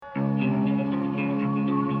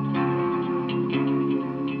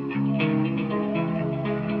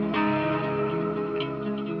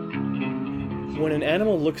When an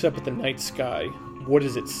animal looks up at the night sky, what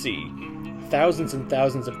does it see? Thousands and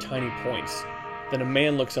thousands of tiny points. Then a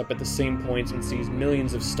man looks up at the same points and sees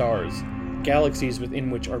millions of stars, galaxies within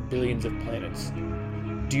which are billions of planets.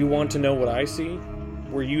 Do you want to know what I see?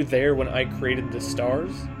 Were you there when I created the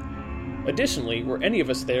stars? Additionally, were any of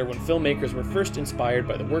us there when filmmakers were first inspired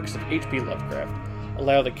by the works of H.P. Lovecraft?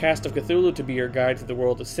 Allow the cast of Cthulhu to be your guide to the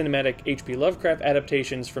world of cinematic H.P. Lovecraft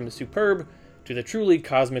adaptations from the superb to the truly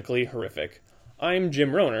cosmically horrific. I'm Jim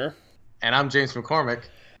Rohner. And I'm James McCormick.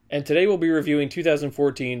 And today we'll be reviewing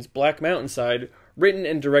 2014's Black Mountainside, written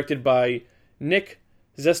and directed by Nick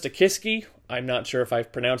Zestakiski. I'm not sure if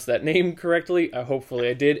I've pronounced that name correctly. Hopefully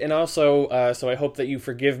I did. And also, so I hope that you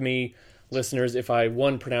forgive me, listeners, if I,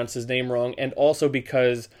 one, pronounce his name wrong, and also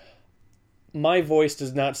because my voice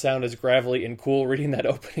does not sound as gravelly and cool reading that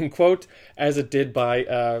opening quote as it did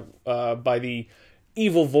by the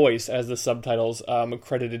evil voice, as the subtitles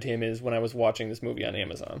credited him as when I was watching this movie on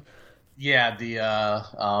Amazon. Yeah,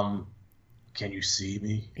 can you see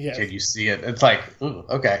me? Yes. Can you see it? It's like, ooh,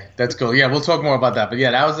 okay, that's cool. Yeah, we'll talk more about that. But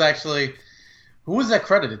yeah, that was actually, who was that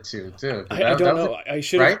credited to, too? I don't know. I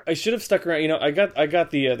should have stuck around. You know, I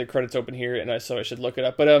got the credits open here, and so I should look it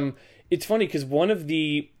up. But it's funny because one of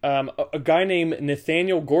the a guy named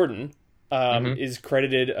Nathaniel Gordon is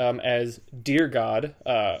credited as Dear God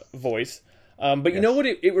voice. But yes. You know what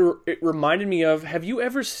it reminded me of? Have you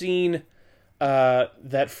ever seen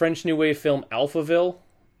that French New Wave film Alphaville?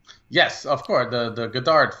 Yes, of course, the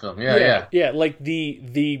Godard film. Yeah. Like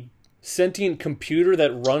the sentient computer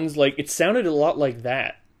that runs, like, it sounded a lot like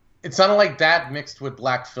that. It sounded like that mixed with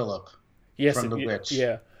Black Phillip. Yes, from The Witch.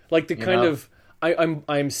 Yeah, like the kind of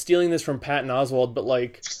I'm stealing this from Patton Oswalt, but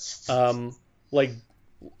like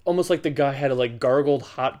almost like the guy had a gargled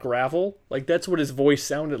hot gravel. Like that's what his voice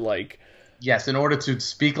sounded like. Yes, in order to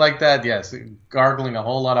speak like that, yes, gargling a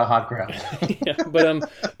whole lot of hot gravel. Yeah,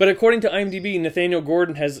 but according to IMDb, Nathaniel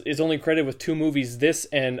Gordon is only credited with 2 movies, this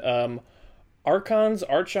and Archons,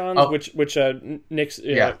 which was the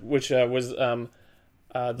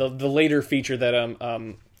later feature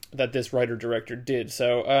that this writer director did.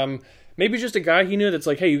 So maybe just a guy he knew that's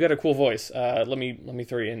like, hey, you got a cool voice. Let me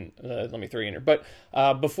throw you in. Let me throw you in here. But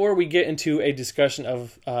before we get into a discussion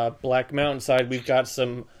of Black Mountainside, we've got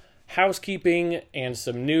some housekeeping and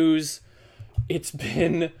some news. It's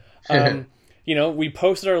been we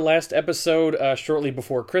posted our last episode shortly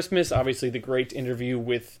before Christmas. Obviously the great interview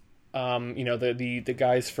with the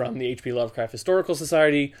guys from the H.P. Lovecraft Historical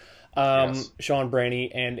Society, yes. Sean Branney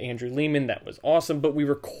and Andrew Lehman. That was awesome, but we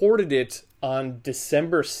recorded it on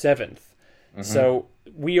December 7th. Mm-hmm. So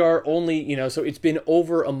we are only, so it's been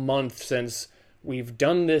over a month since we've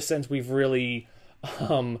done this, since we've really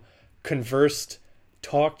conversed,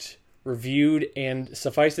 talked, reviewed, and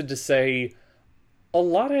suffice it to say, a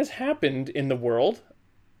lot has happened in the world.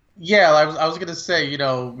 Yeah, I was gonna say,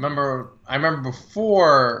 I remember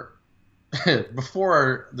before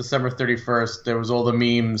December 31st, there was all the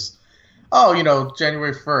memes. Oh,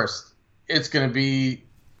 January 1st, it's gonna be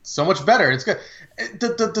so much better. It's good.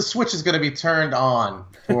 The switch is gonna be turned on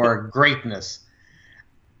for greatness.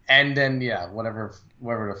 And then, whatever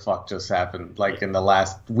the fuck just happened, in the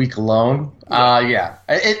last week alone.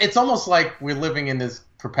 It's almost like we're living in this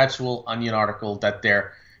perpetual Onion article that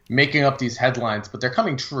they're making up these headlines, but they're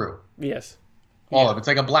coming true. Yes. All of it. It's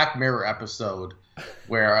like a Black Mirror episode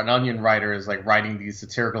where an Onion writer is writing these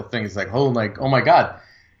satirical things oh my God,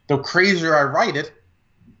 the crazier I write it,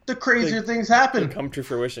 the crazier things happen. They come to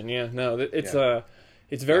fruition. Yeah. No,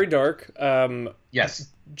 it's very dark. Yes.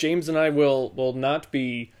 James and I will not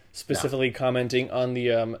be specifically commenting on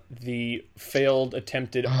the failed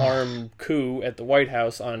attempted armed coup at the White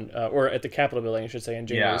House or at the Capitol building, I should say, on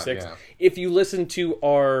January 6th. Yeah. If you listen to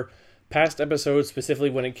our past episodes, specifically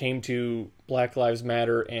when it came to Black Lives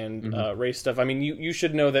Matter and race stuff, I mean, you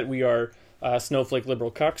should know that we are snowflake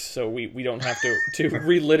liberal cucks, so we don't have to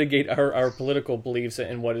relitigate our political beliefs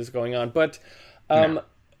and what is going on. But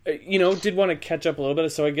did want to catch up a little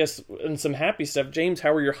bit, so I guess in some happy stuff. James,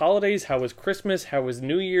 how were your holidays? How was Christmas? How was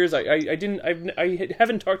New Year's? I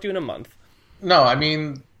haven't talked to you in a month. No, I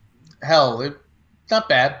mean, hell, not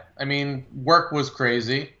bad. I mean, work was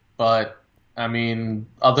crazy, but I mean,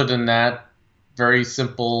 other than that, very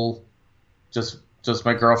simple. Just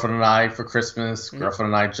my girlfriend and I for Christmas.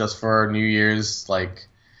 Girlfriend and I just for New Year's.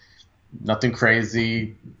 Nothing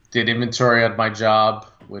crazy. Did inventory at my job,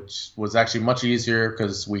 which was actually much easier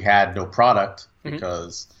because we had no product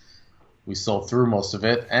because we sold through most of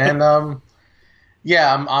it. And I'm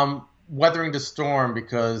weathering the storm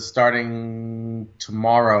because starting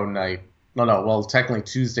technically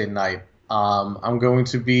Tuesday night, I'm going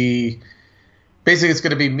to be basically it's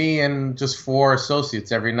going to be me and just 4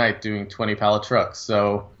 associates every night doing 20 pallet trucks.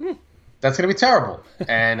 So that's going to be terrible,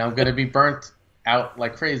 and I'm going to be burnt out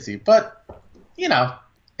like crazy. But you know,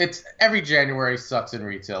 it's every January sucks in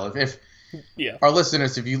retail. If Yeah. our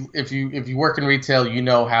listeners, if you work in retail, you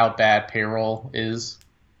know how bad payroll is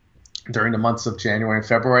during the months of January and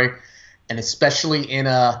February, and especially in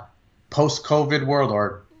a post-COVID world,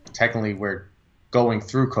 or technically we're going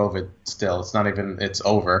through COVID still. It's not even, it's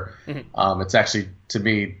over. It's actually, to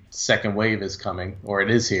me, second wave is coming, or it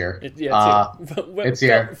is here. It's here. It's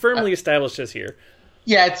here. Firmly established as here.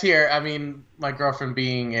 Yeah, it's here. I mean, my girlfriend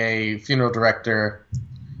being a funeral director,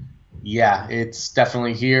 yeah, it's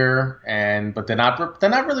definitely here. But they're not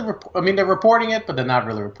really. I mean, they're reporting it, but they're not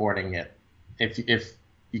really reporting it. If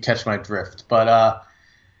you catch my drift. But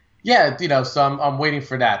yeah, you know, so I'm waiting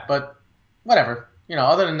for that. But whatever. You know,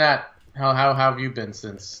 other than that, how have you been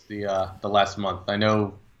since the last month? I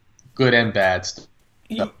know good and bad stuff,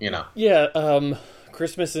 you know. Yeah,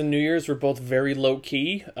 Christmas and New Year's were both very low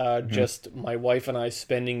key. Just my wife and I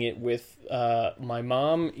spending it with my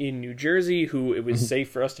mom in New Jersey, who it was safe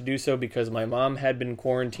for us to do so because my mom had been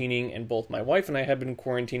quarantining, and both my wife and I had been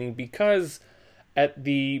quarantining because at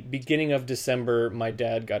the beginning of December, my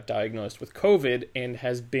dad got diagnosed with COVID and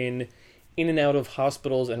has been in and out of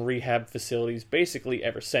hospitals and rehab facilities basically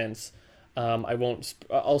ever since.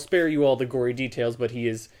 I'll spare you all the gory details, but he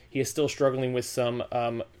is still struggling with some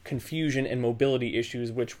confusion and mobility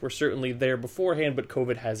issues, which were certainly there beforehand, but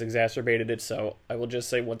COVID has exacerbated it. So I will just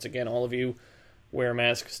say once again, all of you, wear a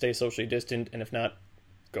mask, stay socially distant, and if not,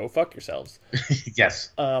 go fuck yourselves.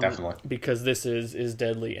 Yes, definitely. Because this is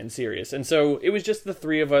deadly and serious. And so it was just the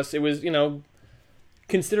 3 of us. It was, you know,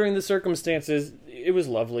 considering the circumstances, it was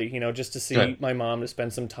lovely, you know, just to see my mom, to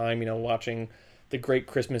spend some time, you know, watching the great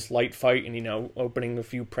Christmas light fight and, you know, opening a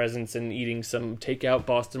few presents and eating some takeout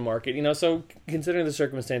Boston Market, you know. So considering the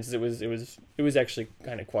circumstances, it was actually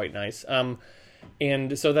kind of quite nice.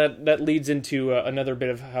 And so that leads into another bit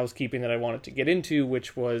of housekeeping that I wanted to get into,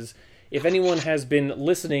 which was, if anyone has been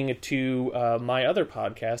listening to my other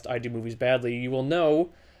podcast, I Do Movies Badly, you will know,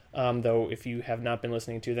 though if you have not been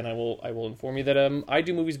listening to, then I will inform you that I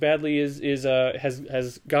Do Movies Badly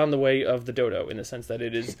has gone the way of the dodo, in the sense that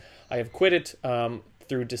I have quit it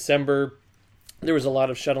through December. There was a lot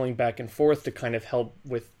of shuttling back and forth to kind of help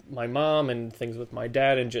with my mom and things with my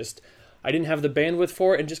dad, and just I didn't have the bandwidth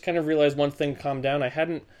for it, and just kind of realized one thing calmed down. I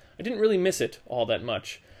didn't really miss it all that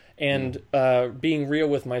much. And being real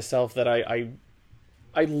with myself, that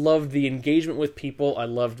I loved the engagement with people. I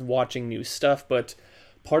loved watching new stuff, but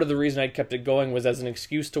part of the reason I kept it going was as an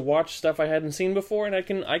excuse to watch stuff I hadn't seen before, and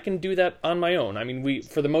I can do that on my own. I mean,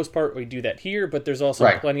 for the most part, we do that here, but there's also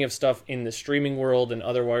plenty of stuff in the streaming world and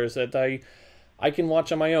otherwise that I can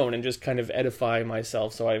watch on my own and just kind of edify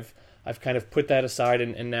myself. So I've kind of put that aside,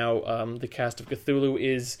 and now the Cast of Cthulhu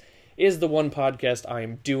is the one podcast I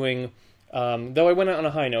am doing. Though I went out on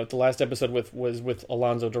a high note. The last episode was with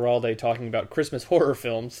Alonso Duralde talking about Christmas horror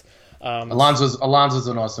films. Alonso's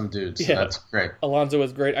an awesome dude, so that's great. Alonso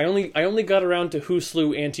was great. I only got around to Who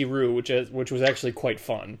Slew Auntie Roo, which was actually quite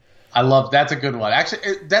fun. I love, that's a good one. Actually,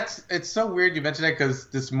 it's so weird you mentioned that, because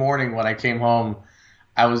this morning when I came home,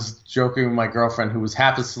 I was joking with my girlfriend, who was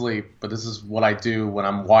half asleep, but this is what I do when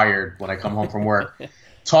I'm wired when I come home from work,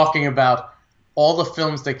 talking about all the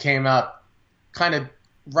films that came out kind of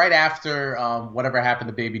right after whatever happened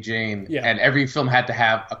to Baby Jane, and every film had to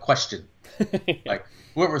have a question. Like,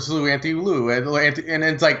 whoever slew Auntie Lou, and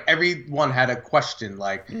it's like everyone had a question,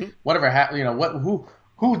 like whatever happened, you know,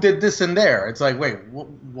 who did this in there? It's like, wait,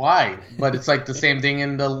 why? But it's like the same thing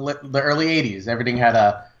in the early 80s. Everything had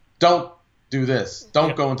a, don't do this,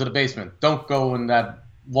 don't go into the basement, don't go in that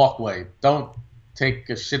walkway, don't take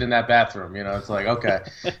a shit in that bathroom. You know, it's like, okay.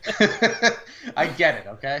 I get it,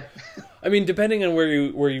 okay? I mean, depending on where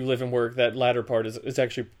you live and work, that latter part is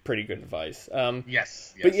actually pretty good advice.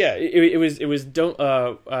 Yes. But yeah, it was don't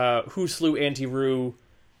Who Slew Auntie Roo.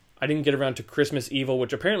 I didn't get around to Christmas Evil,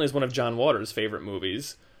 which apparently is one of John Waters' favorite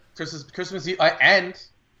movies. Christmas Evil, and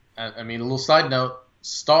I mean, a little side note,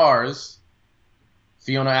 stars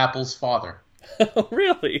Fiona Apple's father. Oh,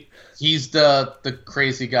 really? He's the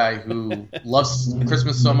crazy guy who loves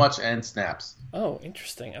Christmas so much and snaps. Oh,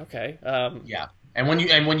 interesting. Okay. Yeah. And when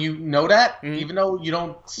you know that, even though you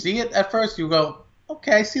don't see it at first, you go,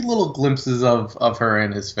 okay, I see little glimpses of her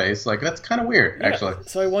in his face. Like, that's kind of weird, actually.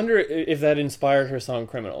 So I wonder if that inspired her song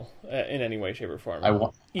 "Criminal" in any way, shape, or form. I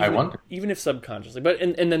wonder, even if subconsciously. But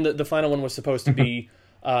and then the final one was supposed to be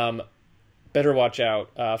 "Better Watch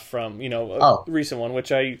Out" from a recent one,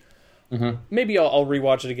 which I maybe I'll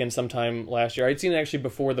rewatch it again sometime last year. I'd seen it actually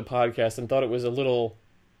before the podcast and thought it was a little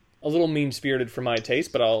a little mean spirited for my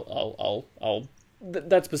taste, but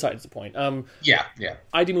that's besides the point. Yeah.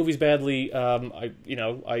 I do movies badly. I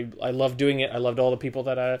love doing it. I loved all the people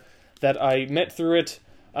that I met through it.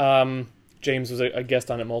 James was a guest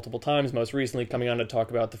on it multiple times. Most recently, coming on to talk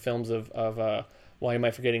about the films of why am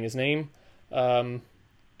I forgetting his name?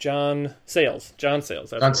 John Sayles. John Sayles.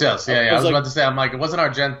 John Sayles. Yeah. I was about to say, I'm like, it wasn't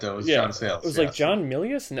Argento. It was John Sayles. It was like John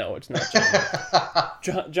Milius. No, it's not.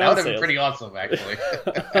 John that would have been pretty awesome, actually.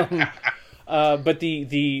 But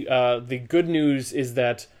the good news is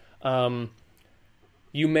that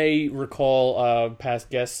you may recall past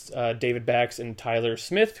guests David Bax and Tyler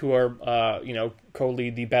Smith, who are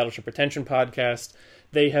co-lead the Battleship Retention podcast.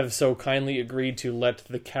 They have so kindly agreed to let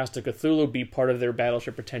the Cast of Cthulhu be part of their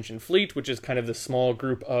Battleship Retention fleet, which is kind of the small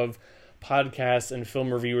group of podcasts and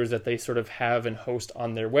film reviewers that they sort of have and host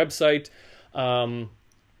on their website.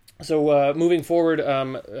 So moving forward,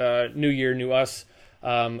 new year, new us.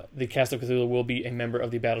 The Cast of Cthulhu will be a member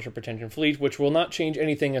of the Battleship Retention fleet, which will not change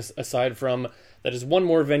anything aside from that is one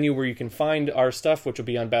more venue where you can find our stuff, which will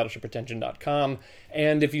be on battleshipretention.com.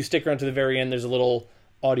 And if you stick around to the very end, there's a little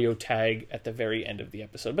audio tag at the very end of the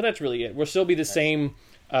episode. But that's really it. We'll still be the same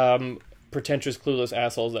pretentious, clueless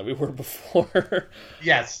assholes that we were before.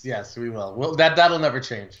 Yes, we will. Well, that'll never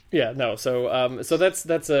change. Yeah, no. So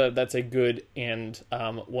that's a good and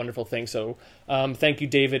wonderful thing. So thank you,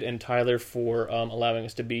 David and Tyler, for allowing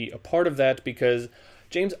us to be a part of that. Because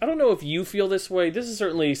James, I don't know if you feel this way. This is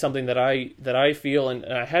certainly something that I feel, and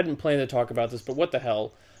I hadn't planned to talk about this, but what the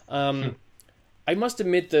hell? I must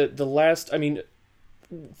admit the last. I mean,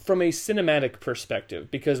 from a cinematic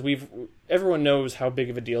perspective, because everyone knows how big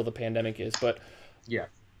of a deal the pandemic is, but yeah,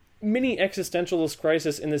 mini existentialist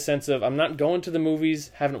crisis in the sense of I'm not going to the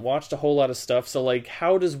movies, haven't watched a whole lot of stuff, so like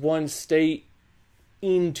how does one stay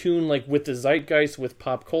in tune like with the zeitgeist, with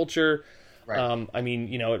pop culture? Right. I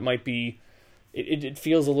mean, it might be it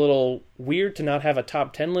feels a little weird to not have a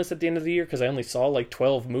top 10 list at the end of the year because I only saw like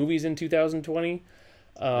 12 movies in 2020.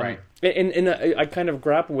 Right. And I kind of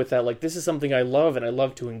grapple with that. Like, this is something I love, and I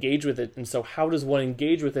love to engage with it. And so how does one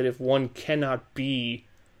engage with it if one cannot be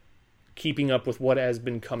keeping up with what has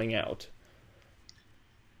been coming out?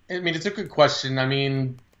 I mean, it's a good question. I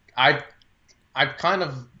mean, I've kind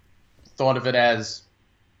of thought of it as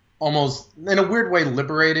almost, in a weird way,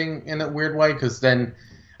 liberating in a weird way. Because then,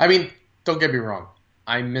 I mean, don't get me wrong.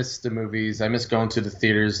 I miss the movies. I miss going to the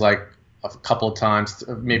theaters, like, a couple of times,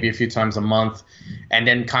 maybe a few times a month, and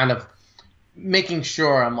then kind of making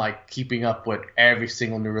sure I'm like keeping up with every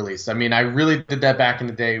single new release. I mean, I really did that back in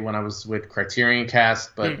the day when I was with Criterion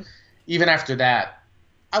Cast, but even after that,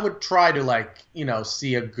 I would try to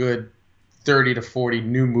see a good 30 to 40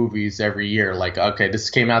 new movies every year. Like, okay,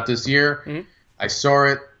 this came out this year. I saw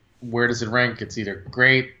it. Where does it rank? It's either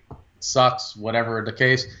great, sucks, whatever the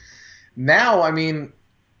case. Now, I mean,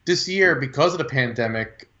 this year, because of the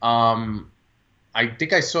pandemic, I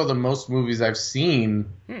think I saw the most movies I've seen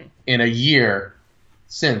in a year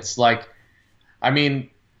since. Like, I mean,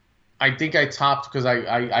 I think I topped because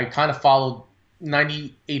I kind of followed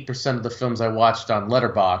 98% of the films I watched on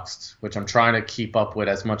Letterboxd, which I'm trying to keep up with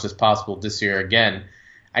as much as possible this year again.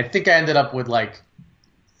 I think I ended up with like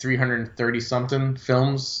 330-something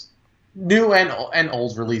films, new and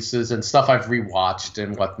old releases and stuff I've rewatched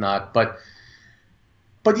and whatnot.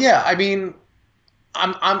 But yeah, I mean,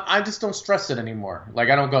 I just don't stress it anymore. Like,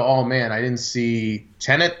 I don't go, oh man, I didn't see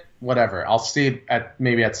Tenet, whatever. I'll see it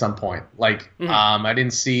maybe at some point. Like, I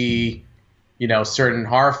didn't see, certain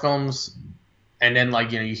horror films, and then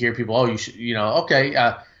you hear people, oh, you should, okay,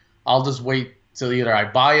 I'll just wait till either I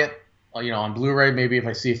buy it, on Blu-ray, maybe if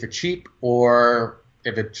I see it for cheap, or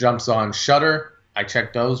if it jumps on Shudder. I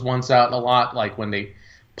check those ones out a lot. Like when they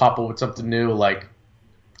pop up with something new, like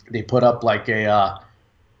they put up like a.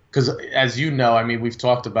 Because as you know, I mean, we've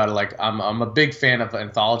talked about it. Like, I'm a big fan of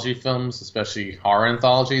anthology films, especially horror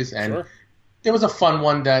anthologies. And Sure. There was a fun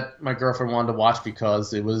one that my girlfriend wanted to watch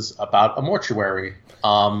because it was about a mortuary.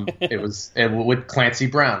 It was with Clancy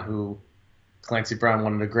Brown,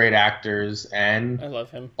 one of the great actors, and I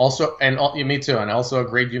love him. Also, me too, and also a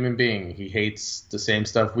great human being. He hates the same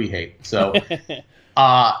stuff we hate. So,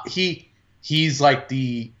 he's like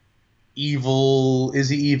the evil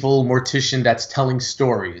mortician that's telling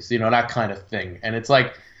stories, that kind of thing. And it's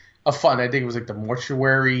like a fun, I think it was like the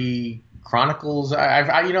Mortuary Chronicles.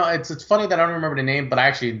 It's funny that I don't remember the name, but I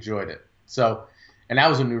actually enjoyed it. So, and that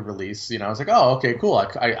was a new release. I was like, oh, okay, cool.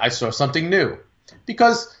 I saw something new.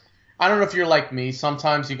 Because I don't know if you're like me.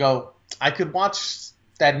 Sometimes you go, I could watch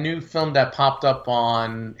that new film that popped up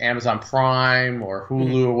on Amazon Prime or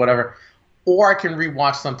Hulu or whatever, or I can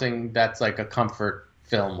rewatch something that's like a comfort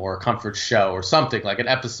film or a comfort show or something like an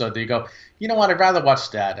episode that you go, you know what, I'd rather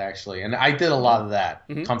watch that actually. And I did a lot of that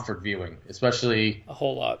comfort viewing, especially A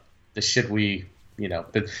whole lot. the shit we,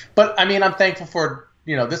 but I mean, I'm thankful for,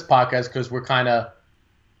 this podcast because we're kind of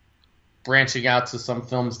branching out to some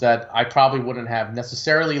films that I probably wouldn't have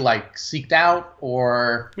necessarily like seeked out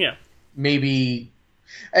or Yeah. maybe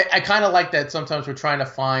I kind of like that sometimes we're trying to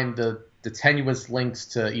find the tenuous links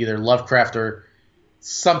to either Lovecraft or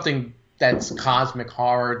something that's cosmic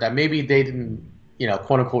horror that maybe they didn't,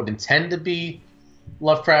 quote unquote, intend to be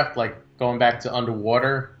Lovecraft, like going back to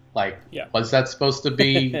Underwater. Like, Yeah. was that supposed to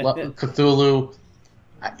be Cthulhu?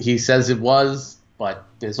 He says it was, but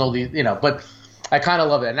there's only, but I kind of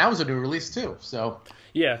love it. And that was a new release too. So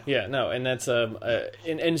Yeah, no, and that's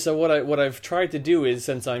and so what I've tried to do is,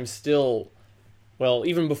 since I'm still, well,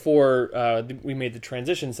 even before we made the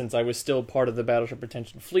transition, since I was still part of the Battleship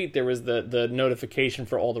Retention Fleet, there was the notification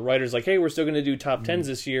for all the writers, like, hey, we're still going to do top 10s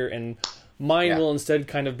this year, and mine will instead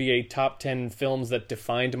kind of be a top 10 films that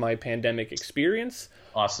defined my pandemic experience.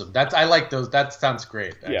 Awesome. I like those. That sounds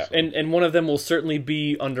great. Actually. Yeah, and one of them will certainly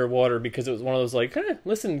be Underwater, because it was one of those like,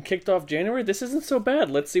 listen, kicked off January, this isn't so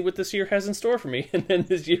bad. Let's see what this year has in store for me. And then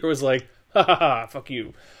this year was like, ha, fuck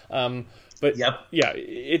you. But yep. Yeah,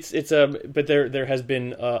 it's but there has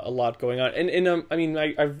been a lot going on, and I mean,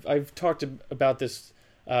 I've talked about this,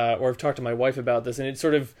 or I've talked to my wife about this, and it's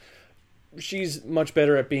sort of, she's much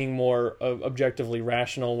better at being more objectively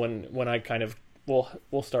rational when I kind of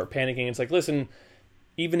will start panicking. It's like, listen,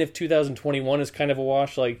 even if 2021 is kind of a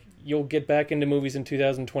wash, like, you'll get back into movies in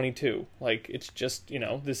 2022. Like, it's just,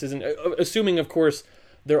 this isn't, assuming, of course,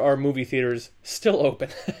 there are movie theaters still open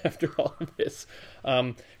after all of this.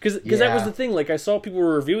 Because that was the thing. Like, I saw people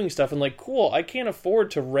were reviewing stuff and like, cool, I can't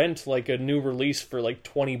afford to rent like a new release for like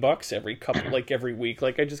 $20 every week.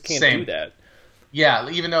 Like, I just can't do that. Yeah,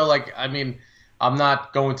 even though, like, I mean, I'm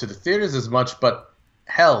not going to the theaters as much, but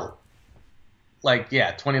hell, like,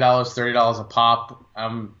 yeah, $20, $30 a pop.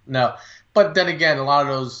 No. But then again, a lot of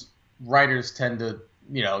those writers tend to,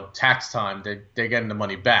 tax time, they're getting the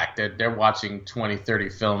money back. They're watching 20, 30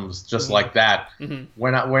 films just like that. Mm-hmm.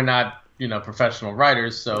 We're not, professional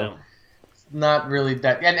writers, so not really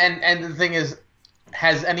that. And the thing is,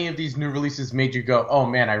 has any of these new releases made you go, oh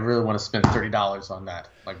man, I really want to spend $30 on that,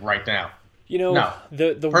 like right now? No.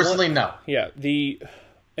 The personally, one, no. Yeah,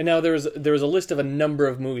 and now there was a list of a number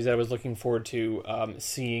of movies that I was looking forward to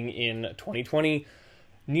seeing in 2020.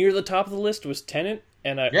 Near the top of the list was Tenet,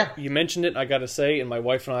 and you mentioned it. I got to say, and my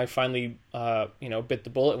wife and I finally, bit the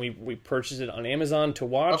bullet, and we purchased it on Amazon to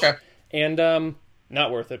watch. Okay. And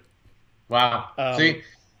not worth it. Wow. See,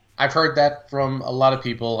 I've heard that from a lot of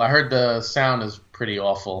people. I heard the sound is pretty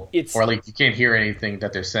awful, or like you can't hear anything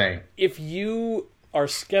that they're saying. If you are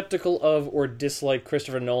skeptical of or dislike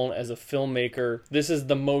Christopher Nolan as a filmmaker, this is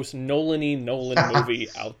the most Nolan-y Nolan movie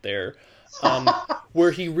out there,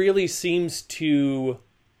 where he really seems to,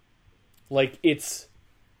 like,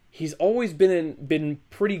 he's always been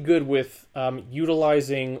pretty good with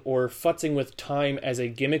utilizing or futzing with time as a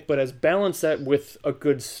gimmick, but has balanced that with a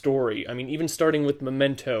good story. I mean, even starting with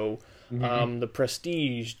Memento, The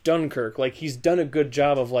Prestige, Dunkirk, like, he's done a good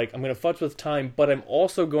job of, like, I'm going to futz with time, but I'm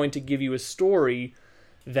also going to give you a story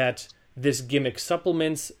that this gimmick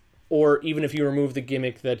supplements, or even if you remove the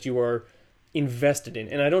gimmick, that you are invested in.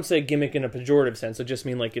 And I don't say gimmick in a pejorative sense. I just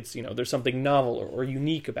mean like it's, there's something novel or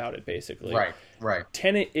unique about it, basically. Right.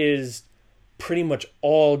 Tenet is pretty much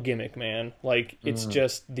all gimmick, man. Like, it's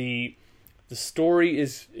just the story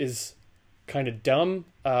is kind of dumb.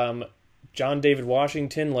 John David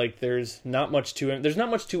Washington, like, there's not much to him. There's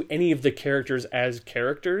not much to any of the characters as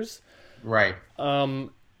characters. Right.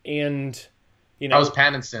 And how was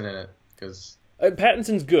Pattinson in it? Because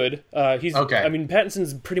Pattinson's good. He's okay. I mean,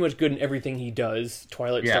 Pattinson's pretty much good in everything he does,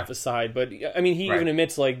 Twilight stuff aside. But I mean, he even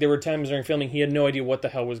admits, like, there were times during filming he had no idea what the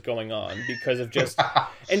hell was going on because of just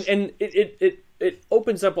and it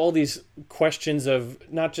opens up all these questions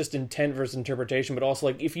of not just intent versus interpretation, but also,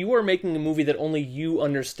 like, if you are making a movie that only you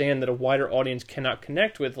understand that a wider audience cannot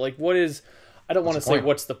connect with, like, what is? I don't want to say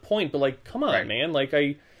what's the point, but, like, come on, man, like,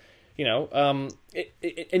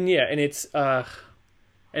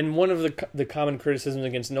 and one of the common criticisms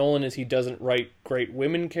against Nolan is he doesn't write great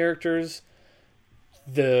women characters.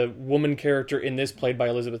 The woman character in this, played by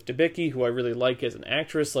Elizabeth Debicki, who I really like as an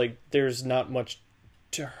actress, like, there's not much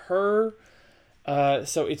to her.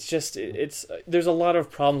 So it's just, there's a lot of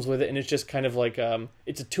problems with it, and it's just kind of like,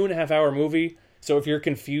 it's a 2.5 hour movie, so if you're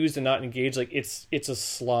confused and not engaged, like, it's a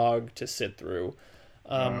slog to sit through.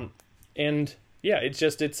 And yeah,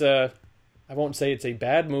 I won't say it's a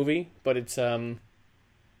bad movie, but it's, I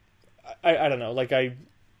don't know, like,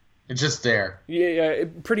 It's just there. Yeah,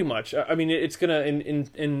 pretty much. I mean, it's gonna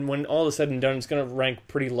in when all is said and done, it's gonna rank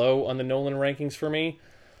pretty low on the Nolan rankings for me.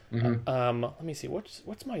 Hmm. Let me see.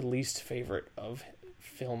 What's my least favorite of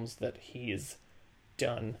films that he has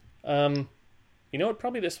done? You know what?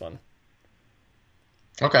 Probably this one.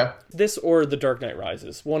 Okay. This or The Dark Knight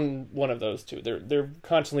Rises. One of those two. They're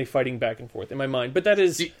constantly fighting back and forth in my mind. But that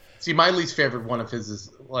is See, my least favorite one of his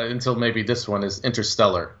is, well, until maybe this one, is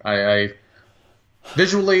Interstellar. I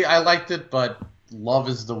visually I liked it, but love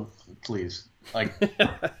is the please like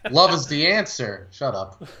love is the answer. Shut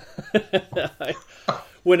up.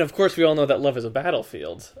 when of course we all know that love is a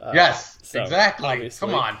battlefield. Yes, So, exactly. obviously.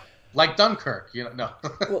 Come on, like Dunkirk. No.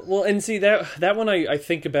 Well, and see that one I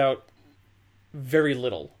think about very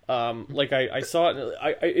little. Like I saw it.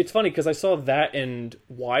 It's funny because I saw that and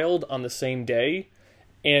Wild on the same day,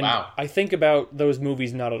 and Wow. I think about those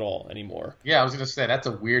movies not at all anymore. Yeah, I was gonna say that's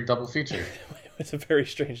a weird double feature. It's a very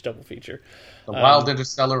strange double feature. The Wild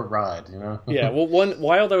Interstellar ride. Yeah, well, one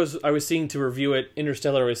Wild I was seeing to review it.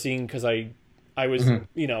 Interstellar I was seeing because I was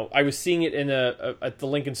I was seeing it in at the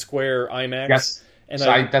Lincoln Square IMAX. Yes. And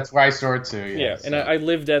So that's where I saw it too. yeah, and I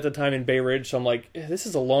lived at the time in Bay Ridge, so I'm like, this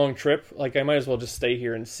is a long trip. Like, I might as well just stay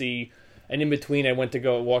here and see. And in between, I went to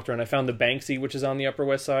go walk around. I found the Banksy, which is on the Upper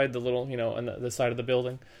West Side, the little, on the side of the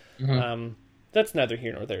building. That's neither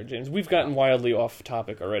here nor there, James. We've gotten wildly off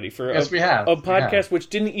topic already for Yes, we have. a We podcast have. which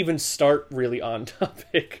didn't even start really on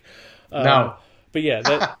topic. No. But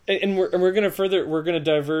yeah, we're gonna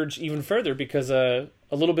diverge even further because a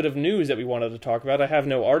little bit of news that we wanted to talk about. I have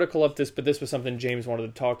no article of this, but this was something James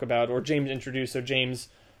wanted to talk about, or James introduced. So James,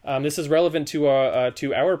 this is relevant to our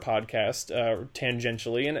podcast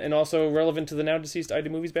tangentially, and also relevant to the now deceased I Do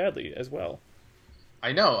Movies Badly as well.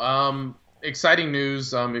 I know. Exciting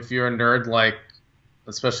news. If you're a nerd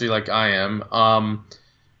especially like I am,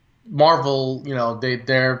 Marvel.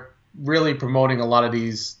 They're really promoting a lot of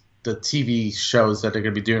the TV shows that they're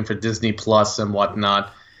going to be doing for Disney Plus and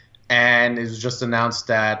whatnot. And it was just announced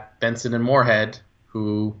that Benson and Moorhead,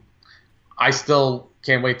 who I still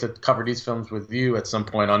can't wait to cover these films with you at some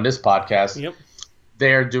point on this podcast. Yep.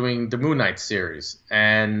 They're doing the Moon Knight series.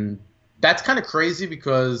 And that's kind of crazy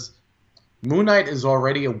because Moon Knight is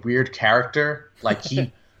already a weird character. Like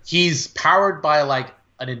he's powered by like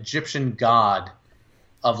an Egyptian god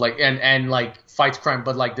of and fights crime,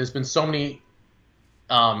 but like there's been so many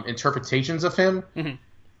interpretations of him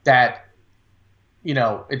that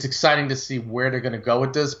it's exciting to see where they're going to go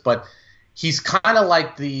with this. But he's kind of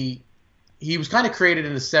like he was kind of created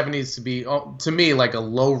in the 70s to be, to me, like a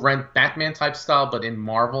low rent Batman type style, but in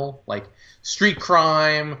Marvel, like street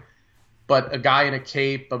crime, but a guy in a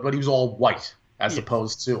cape, but he was all white as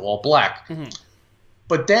opposed to all black.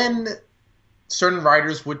 But then certain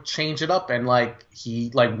writers would change it up, and I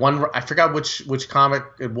forgot which comic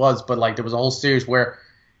it was, but like there was a whole series where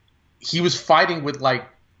he was fighting with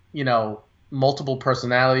multiple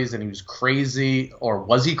personalities, and he was crazy, or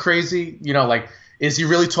was he crazy? Is he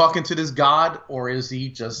really talking to this god, or is he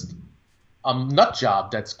just a nut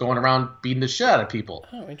job that's going around beating the shit out of people?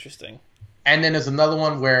 Oh, interesting. And then there's another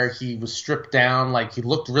one where he was stripped down, like he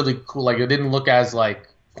looked really cool, like it didn't look as like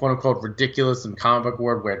quote unquote ridiculous in comic book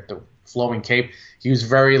world where the flowing cape. He was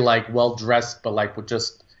very like well dressed, but like with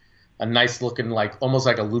just a nice looking, like almost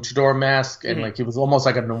like a luchador mask, and like he was almost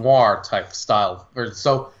like a noir type style.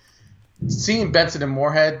 So seeing Benson and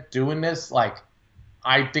Moorhead doing this, like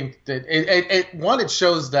I think that it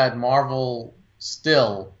shows that Marvel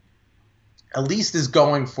still at least is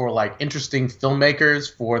going for like interesting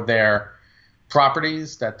filmmakers for their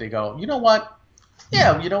properties, that they go, you know what?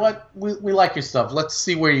 Yeah, you know what? We like your stuff. Let's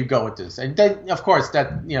see where you go with this. And then, of course,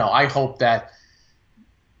 that I hope that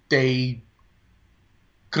they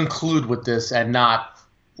conclude with this and not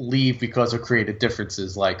leave because of creative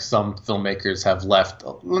differences, like some filmmakers have left.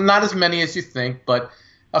 Not as many as you think, but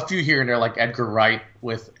a few here and there, like Edgar Wright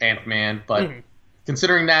with Ant-Man. But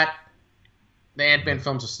considering that, the Ant-Man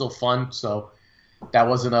films are still fun, so that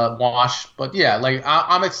wasn't a wash. But yeah, like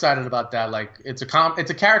I'm excited about that. Like it's a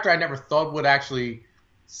character I never thought would actually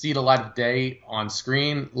see the light of day on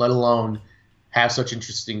screen, let alone have such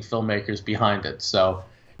interesting filmmakers behind it. So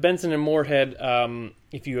Benson and Moorhead,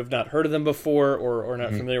 if you have not heard of them before or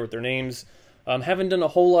not familiar with their names, haven't done a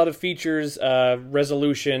whole lot of features.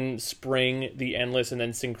 Resolution, Spring, The Endless, and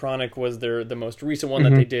then Synchronic was the most recent one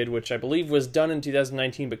that they did, which I believe was done in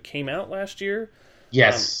 2019 but came out last year.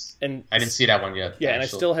 Yes, and I didn't see that one yet. Yeah, actually. and I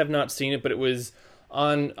still have not seen it, but it was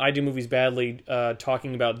on I Do Movies Badly,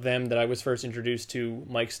 talking about them, that I was first introduced to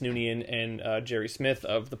Mike Snoonian and Jerry Smith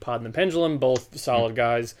of The Pod and the Pendulum, both solid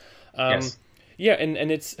guys. Yes. Yeah, and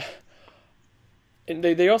And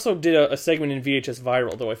they also did a segment in VHS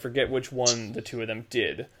Viral, though I forget which one the two of them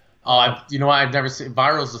did. You know what? I've never seen.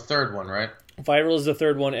 Viral's the third one, right? Viral is the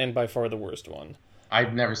third one and by far the worst one.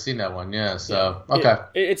 I've never seen that one. Yeah, so okay.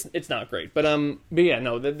 It's not great, but yeah,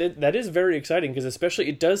 no, that is very exciting because especially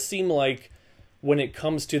it does seem like when it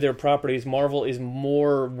comes to their properties, Marvel is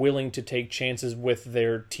more willing to take chances with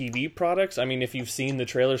their TV products. I mean, if you've seen the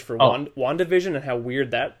trailers for WandaVision and how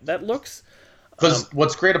weird that looks, because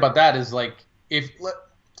what's great about that is like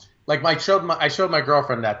I showed my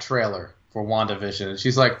girlfriend that trailer for WandaVision, and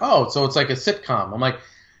she's like, "Oh, so it's like a sitcom." I'm like.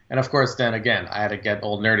 And of course, then again, I had to get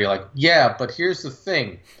old nerdy. Like, yeah, but here's the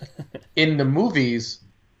thing: in the movies,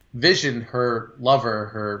 Vision, her lover,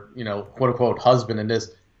 her quote unquote husband, in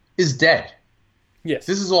this, is dead. Yes,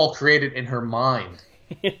 this is all created in her mind.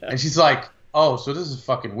 Yeah. And she's like, "Oh, so this is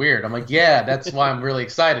fucking weird." I'm like, "Yeah, that's why I'm really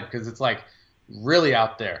excited because it's like really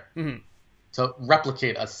out there to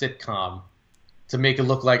replicate a sitcom to make it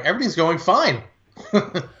look like everything's going fine."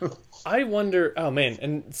 I wonder. Oh man,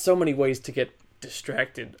 and so many ways to get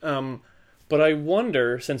distracted. But I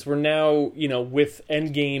wonder, since we're now, with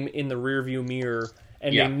Endgame in the rearview mirror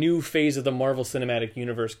and a new phase of the Marvel Cinematic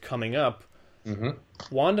Universe coming up,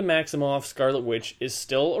 Wanda Maximoff, Scarlet Witch, is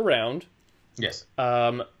still around. Yes.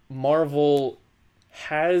 Marvel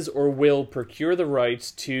has or will procure the rights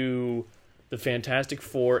to the Fantastic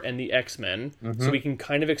Four and the X-Men, so we can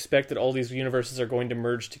kind of expect that all these universes are going to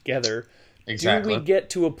merge together. Exactly. Do we get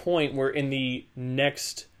to a point where in the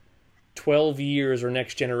next 12 years or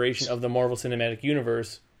next generation of the Marvel Cinematic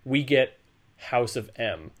Universe, we get House of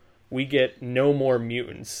M. We get no more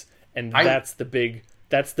mutants. And that's the big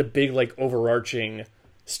like overarching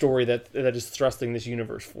story that is thrusting this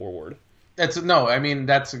universe forward. That's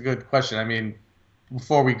a good question. I mean,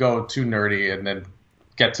 before we go too nerdy and then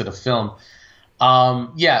get to the film,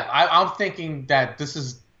 I'm thinking that this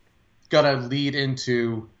is gonna lead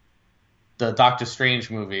into the Doctor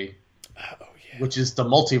Strange movie. Which is the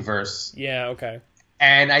multiverse. Yeah, okay.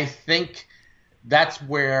 And I think that's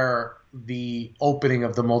where the opening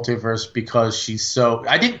of the multiverse, because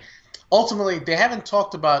I think ultimately they haven't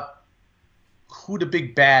talked about who the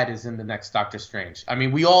big bad is in the next Doctor Strange. I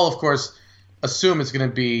mean, we all, of course, assume it's going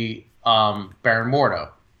to be Baron Mordo,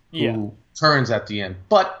 who turns at the end.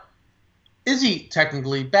 But is he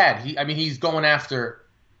technically bad? He's going after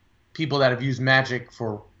people that have used magic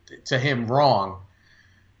to him wrong.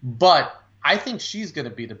 But I think she's going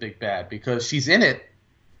to be the big bad because she's in it,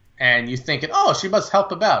 and you're thinking, oh, she must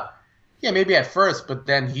help him out. Yeah, maybe at first, but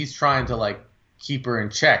then he's trying to like keep her in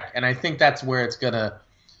check, and I think that's where it's gonna.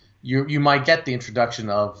 You might get the introduction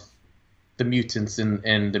of the mutants in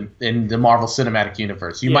the Marvel Cinematic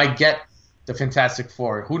Universe. You might get the Fantastic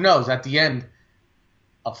Four. Who knows? At the end,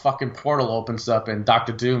 a fucking portal opens up, and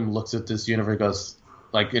Doctor Doom looks at this universe,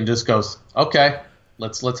 and just goes, okay,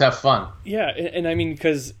 let's have fun. Yeah, and I mean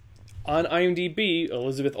because. On IMDb,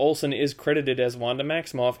 Elizabeth Olsen is credited as Wanda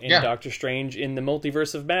Maximoff in Doctor Strange in the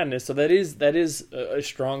Multiverse of Madness, so that is a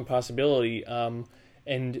strong possibility.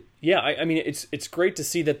 And yeah, I mean it's great to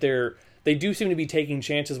see that they do seem to be taking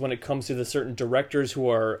chances when it comes to the certain directors who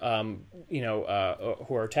are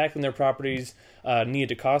who are tackling their properties. Nia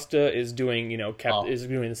DaCosta is doing is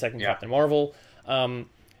doing the second Captain Marvel,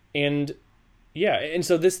 and. Yeah, and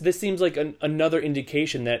so this seems like another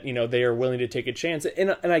indication that they are willing to take a chance,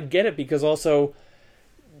 and I get it because also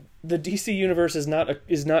the DC universe is not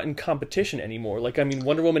in competition anymore. Like I mean,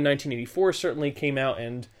 Wonder Woman 1984 certainly came out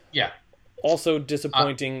and also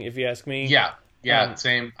disappointing if you ask me. Yeah,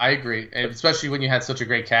 same. I agree, especially when you had such a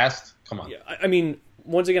great cast. Come on. Yeah, I mean,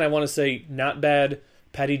 once again, I want to say not bad.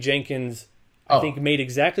 Patty Jenkins, I think, made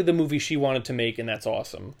exactly the movie she wanted to make, and that's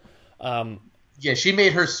awesome. Yeah, she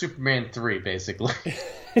made her Superman 3, basically.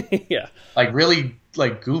 Yeah. Like, really,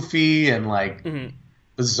 like, goofy and, like,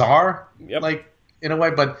 bizarre, like, in a way.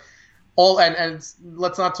 But and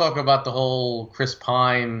let's not talk about the whole Chris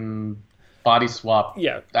Pine body swap.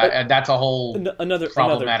 Yeah. That's a whole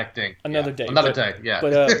problematic thing. Another day. Another day, yeah.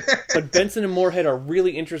 But Benson and Moorhead are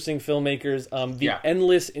really interesting filmmakers. The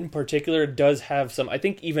Endless, in particular, does have some, I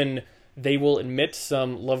think even they will admit,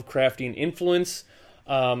 some Lovecraftian influence.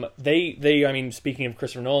 They I mean, speaking of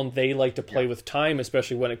Christopher Nolan, they like to play with time,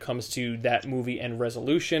 especially when it comes to that movie and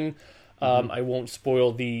Resolution. I won't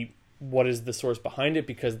spoil what is the source behind it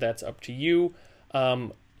because that's up to you.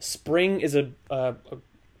 Spring is a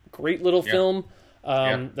great little film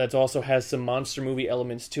that also has some monster movie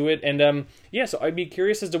elements to it, and so I'd be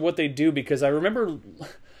curious as to what they do because I remember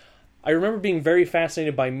being very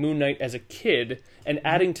fascinated by Moon Knight as a kid, and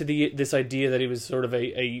adding to this idea that it was sort of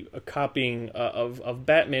a copying of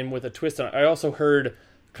Batman with a twist on it. I also heard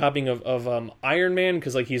copying of Iron Man,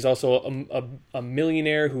 because like he's also a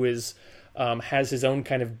millionaire who is has his own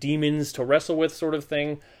kind of demons to wrestle with, sort of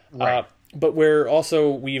thing. Right. But where also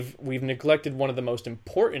we've neglected one of the most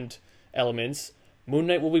important elements. Moon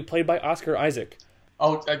Knight will be played by Oscar Isaac.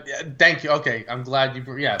 Oh, thank you. Okay, I'm glad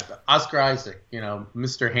you. Yeah, Oscar Isaac,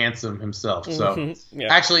 Mr. Handsome himself. So, Yeah.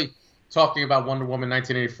 actually, talking about Wonder Woman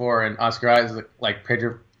 1984 and Oscar Isaac, like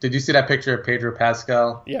Pedro. Did you see that picture of Pedro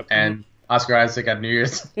Pascal? Yep. And Oscar Isaac at New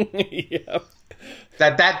Year's? Yep.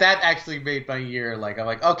 That actually made my year. Like, I'm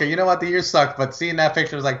like, okay, you know what? The year sucked, but seeing that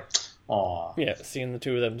picture was like, aw. Yeah, seeing the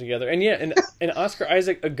two of them together, and and Oscar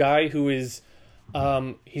Isaac, a guy who is,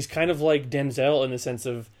 he's kind of like Denzel in the sense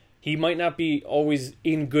of he might not be always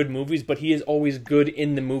in good movies, but he is always good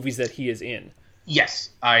in the movies that he is in. Yes,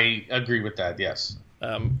 I agree with that. Yes.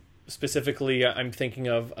 Specifically, I'm thinking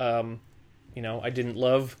of, I didn't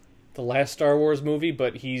love the last Star Wars movie,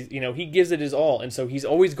 but he gives it his all, and so he's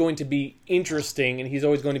always going to be interesting, and he's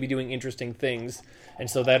always going to be doing interesting things, and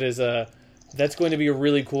so that's going to be a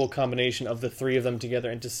really cool combination of the three of them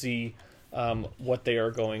together, and to see what they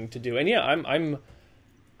are going to do. And yeah,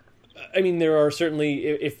 I mean, there are certainly,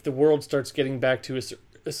 if the world starts getting back to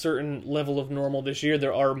a certain level of normal this year,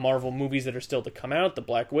 there are Marvel movies that are still to come out. The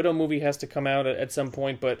Black Widow movie has to come out at some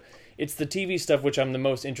point, but it's the TV stuff which I'm the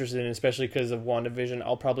most interested in, especially because of WandaVision.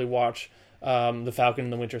 I'll probably watch The Falcon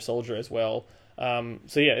and the Winter Soldier as well.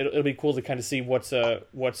 So yeah, it'll be cool to kind of see what's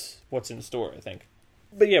in store, I think.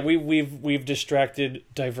 But yeah, we've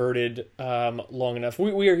diverted long enough.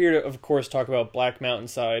 We are here to, of course, talk about Black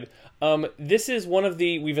Mountainside. This is one of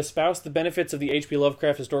we've espoused the benefits of the H.P.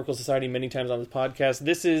 Lovecraft Historical Society many times on this podcast.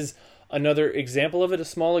 This is another example of it, a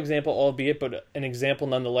small example, albeit, but an example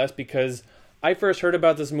nonetheless, because I first heard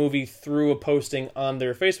about this movie through a posting on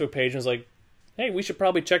their Facebook page and was like, hey, we should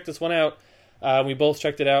probably check this one out. We both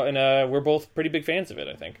checked it out, and we're both pretty big fans of it,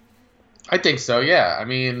 I think. I think so, yeah. I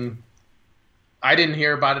mean, I didn't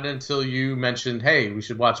hear about it until you mentioned, hey, we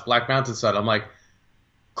should watch Black Mountainside. I'm like,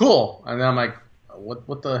 cool. And then I'm like,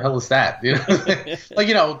 what the hell is that?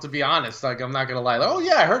 To be honest, like, I'm not going to lie. Like, oh,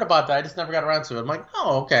 yeah, I heard about that. I just never got around to it. I'm like,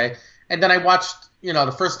 oh, okay. And then I watched,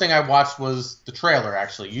 the first thing I watched was the trailer,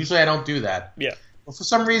 actually. Usually I don't do that. Yeah. But for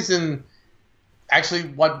some reason, actually,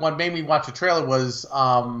 what made me watch the trailer was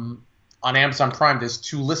on Amazon Prime, there's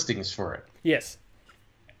 2 listings for it. Yes.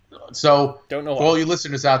 So, don't know for all you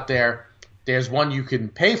listeners out there, there's one you can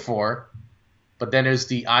pay for, but then there's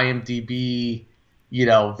the IMDb,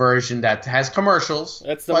 version that has commercials.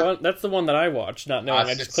 That's the one that I watched, not knowing.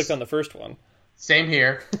 I just clicked on the first one. Same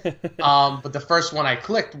here. But the first one I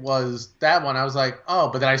clicked was that one. I was like, oh,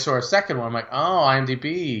 but then I saw a second one. I'm like, oh,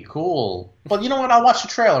 IMDb, cool. But you know what? I'll watch the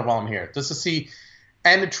trailer while I'm here just to see.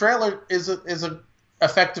 And the trailer is a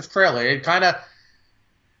effective trailer. It kind of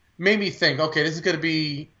made me think, okay, this is going to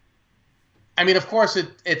be. I mean, of course,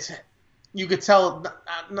 it's. You could tell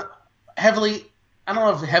heavily. I don't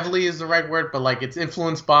know if heavily is the right word, but like it's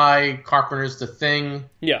influenced by Carpenter's The Thing.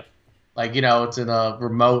 Yeah. Like, it's in a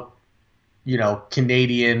remote,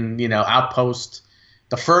 Canadian, outpost.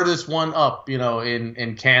 The furthest one up,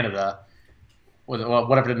 in Canada.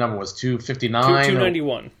 Whatever the number was, 259?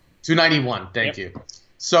 291. 291, thank you.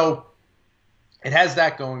 So it has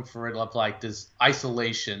that going for it of like this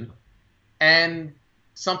isolation and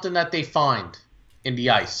something that they find in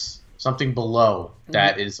the ice. Something below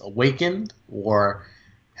that is awakened or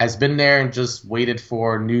has been there and just waited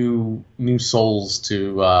for new souls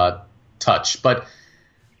to touch. But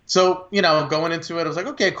so going into it, I was like,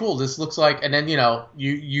 okay, cool. This looks like. And then you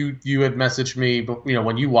had messaged me, but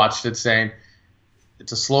when you watched it, saying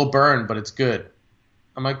it's a slow burn, but it's good.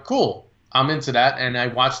 I'm like, cool. I'm into that, and I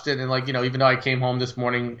watched it, and even though I came home this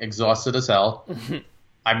morning exhausted as hell,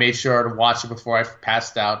 I made sure to watch it before I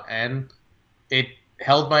passed out, and it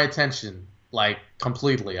held my attention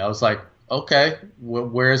completely. I was like, okay,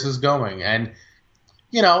 where is this going? And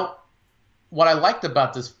what I liked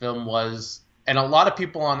about this film was, and a lot of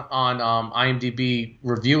people on IMDb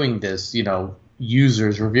reviewing this,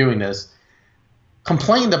 users reviewing this,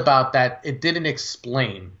 complained about that it didn't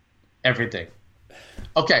explain everything.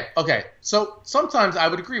 Okay. So sometimes I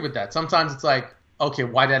would agree with that. Sometimes it's like, okay,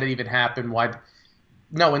 why did it even happen? Why?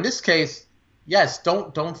 No, in this case. Yes,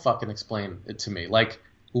 don't fucking explain it to me. Like,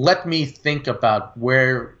 let me think about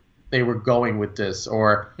where they were going with this,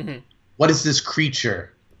 or what is this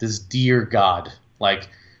creature, this deer god,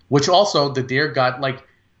 which also the deer god,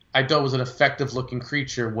 I thought was an effective looking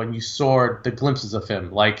creature when you saw the glimpses of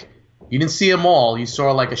him. You didn't see him all, you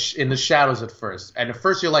saw in the shadows at first, and at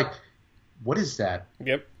first you're like, what is that?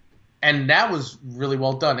 Yep. And that was really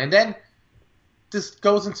well done. And then this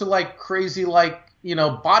goes into crazy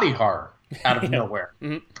body horror. out of nowhere.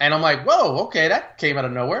 And I'm like, whoa, okay, that came out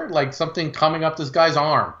of nowhere. Like something coming up this guy's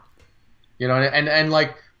arm. You know, and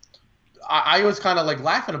like, I was kind of like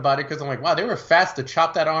laughing about it because I'm like, wow, they were fast to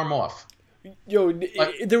chop that arm off. Yo,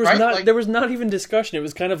 Like, there was right? not Like- there was not even discussion. It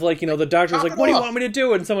was kind of like, the doctor was Chop like, it "What do you off." want me to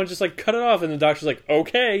do?" And someone just like cut it off, and the doctor's like,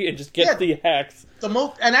 "Okay," and just gets Yeah. the axe.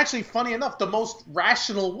 And actually, funny enough, the most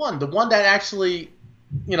rational one, the one that actually,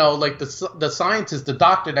 like the scientist, the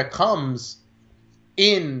doctor that comes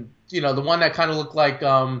in, the one that kind of looked like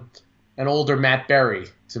an older Matt Berry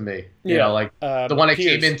to me. You Yeah, know, like the one that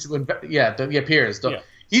Piers. came into Piers.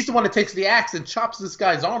 He's the one that takes the axe and chops this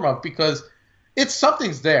guy's arm off because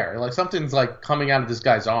something's there, like something's like coming out of this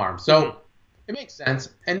guy's arm. So it makes sense,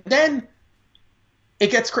 and then it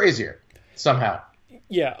gets crazier somehow.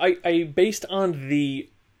 Yeah, I based on the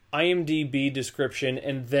IMDb description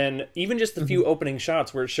and then even just the few opening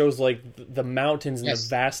shots where it shows like the mountains and Yes. the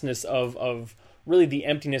vastness of really the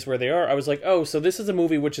emptiness where they are, I was like, oh, so this is a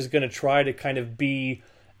movie which is going to try to kind of be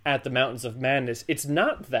at the Mountains of Madness. It's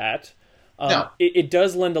not that. No. It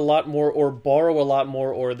does lend a lot more or borrow a lot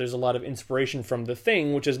more, or there's a lot of inspiration from The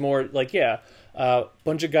Thing, which is more like,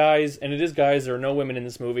 bunch of guys, and it is guys, there are no women in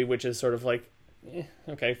this movie, which is sort of like,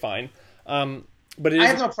 okay, fine. But it I is,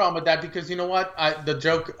 have no problem with that because you know what? The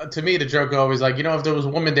joke always like, if there was a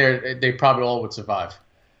woman there, they probably all would survive.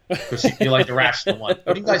 Because she'd be like the rational one.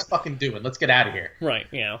 What are you guys fucking doing? Let's get out of here. right,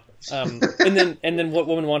 and then what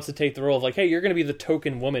woman wants to take the role of like, hey, you're going to be the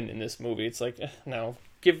token woman in this movie? It's like, no,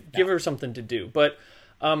 give her something to do. But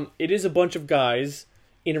it is a bunch of guys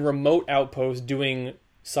in a remote outpost doing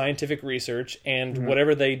scientific research, and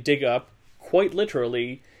whatever they dig up, quite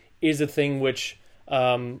literally, is a thing which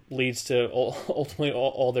leads to ultimately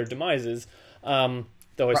all their demises.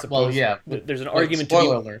 Though I suppose there's an argument to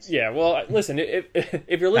spoiler alerts. Yeah, well, listen,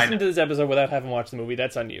 if you're listening to this episode without having watched the movie,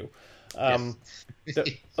 that's on you.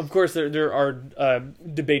 Of course, there are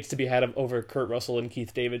debates to be had over Kurt Russell and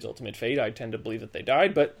Keith David's ultimate fate. I tend to believe that they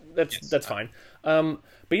died, but that's fine. But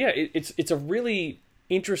yeah, it's a really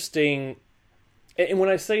interesting, and when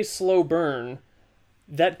I say slow burn,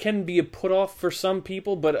 that can be a put off for some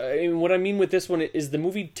people. But what I mean with this one is the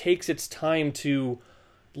movie takes its time to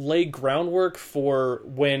lay groundwork for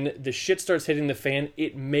when the shit starts hitting the fan.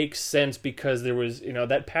 It makes sense because there was,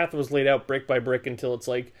 that path was laid out brick by brick until it's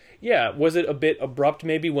like, yeah, was it a bit abrupt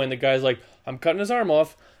maybe when the guy's like, I'm cutting his arm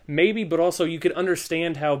off? Maybe, but also you could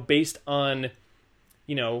understand how based on,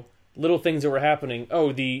 little things that were happening.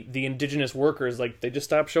 Oh, the indigenous workers, like, they just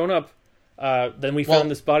stopped showing up. Then we found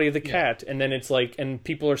this body of the cat, and then it's like, and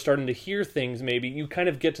people are starting to hear things maybe. You kind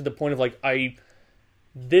of get to the point of like,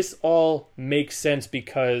 this all makes sense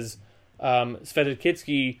because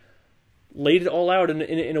Svetokitsky laid it all out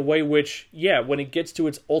in a way which, when it gets to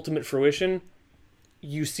its ultimate fruition,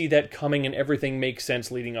 you see that coming and everything makes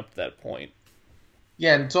sense leading up to that point.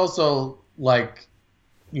 Yeah, and it's also like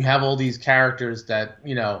you have all these characters that,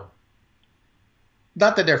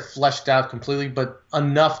 not that they're fleshed out completely, but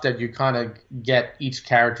enough that you kind of get each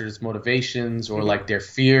character's motivations or like their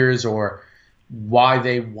fears or why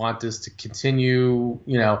they want this to continue,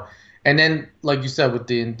 and then like you said with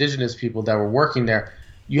the indigenous people that were working there,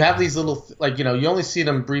 you have these little you only see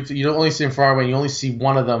them briefly, you don't only see them far away, you only see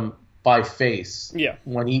one of them by face. Yeah.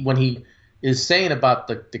 When he is saying about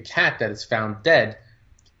the cat that is found dead,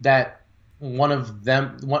 that one of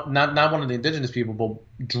them, not one of the indigenous people,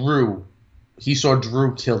 but Drew, he saw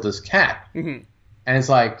Drew kill this cat, and it's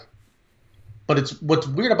like. But what's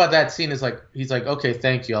weird about that scene is like he's like, okay,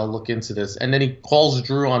 thank you, I'll look into this, and then he calls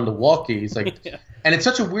Drew on the walkie. He's like, and it's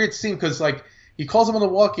such a weird scene because like he calls him on the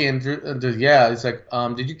walkie and Drew, he's like,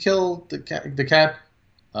 did you kill the cat?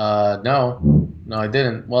 No, I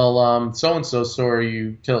didn't. Well, so and so saw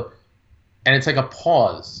you kill, and it's like a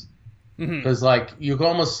pause because like you can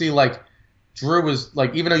almost see like Drew is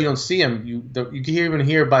like, even though you don't see him, you can even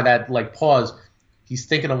hear by that like pause, he's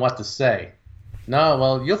thinking of what to say. No,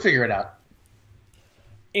 well, you'll figure it out.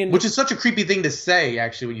 Which is such a creepy thing to say,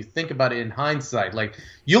 actually, when you think about it in hindsight. Like,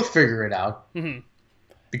 you'll figure it out.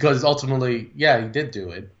 Because ultimately, he did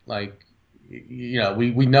do it. Like,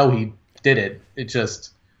 we know he did it. It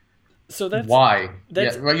just... So that's... Why? You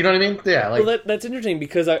know what I mean? Yeah. Like, well, that's interesting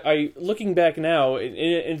because I looking back now,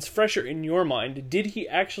 it's fresher in your mind. Did he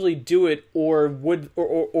actually do it,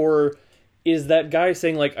 or is that guy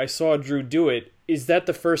saying, like, I saw Drew do it, is that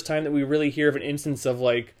the first time that we really hear of an instance of,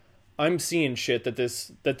 like, I'm seeing shit that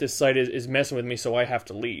this site is messing with me, so I have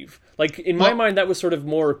to leave. Like, in my mind, that was sort of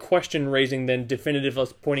more question raising than definitive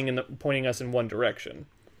us pointing us in one direction.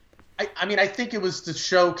 I mean, I think it was to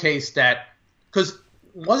showcase that, because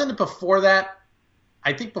wasn't it before that?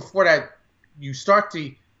 I think before that, you start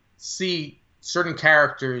to see certain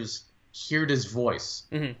characters hear this voice,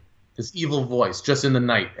 Hmm. this evil voice, just in the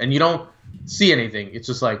night, and you don't see anything. It's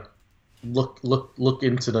just like look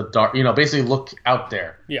into the dark. Basically look out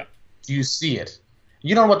there. Yeah. Do you see it?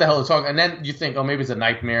 You don't know what the hell they're talking, and then you think, oh, maybe it's a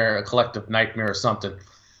nightmare, a collective nightmare or something.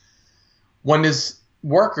 When this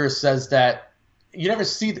worker says that, you never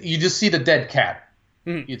see, you just see the dead cat.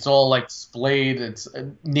 Mhm. It's all like splayed. It's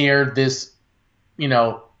near this,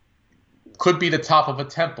 could be the top of a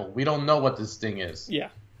temple. We don't know what this thing is. Yeah.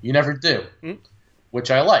 You never do, which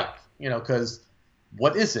I like, because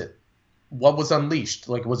what is it? What was unleashed?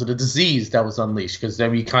 Like, was it a disease that was unleashed? Because then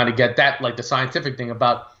we kind of get that, like the scientific thing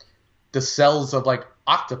about the cells of like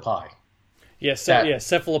octopi. Yeah,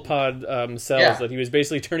 cephalopod cells that he was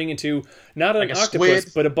basically turning into not an Like a octopus,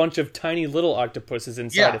 squid. but a bunch of tiny little octopuses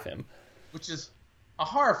inside of him. Which is a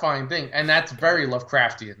horrifying thing, and that's very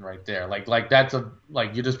Lovecraftian right there. Like that's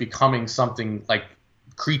you're just becoming something like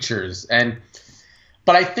creatures,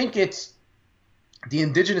 but I think it's the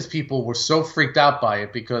indigenous people were so freaked out by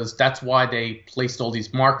it because that's why they placed all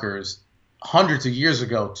these markers hundreds of years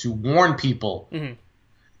ago to warn people,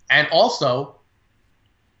 and also.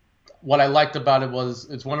 What I liked about it was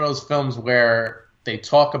it's one of those films where they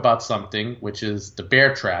talk about something, which is the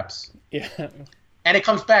bear traps. Yeah. And it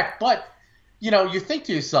comes back. But, you think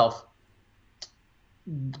to yourself,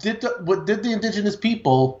 did the indigenous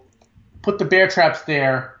people put the bear traps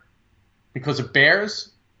there because of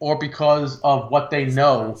bears or because of what they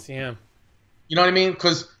know? Yeah. You know what I mean?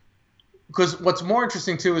 Because what's more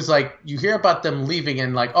interesting, too, is like you hear about them leaving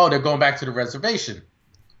and like, oh, they're going back to the reservation.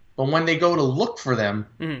 But when they go to look for them,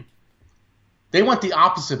 they went the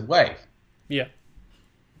opposite way. Yeah.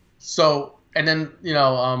 So, and then,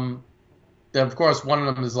 then of course one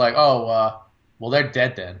of them is like, oh, well, they're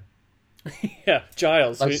dead then. Yeah,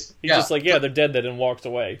 Giles. He's just like, they're dead then, and walks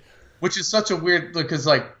away. Which is such a weird, because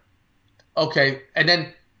like, okay, and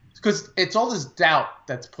then, because it's all this doubt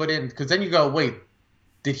that's put in, because then you go, wait,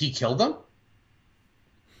 did he kill them?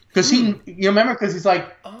 Because you remember, because he's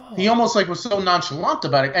like, he almost like was so nonchalant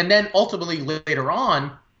about it, and then ultimately later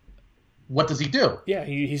on, what does he do? Yeah,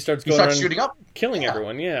 he starts He going starts around shooting up, killing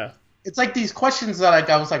everyone. Yeah, it's like these questions that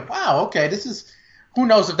I was like, wow, okay, this is, who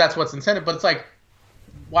knows if that's what's intended, but it's like,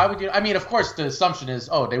 why would you? I mean, of course, the assumption is,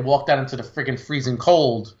 oh, they walked out into the freaking freezing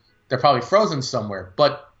cold. They're probably frozen somewhere,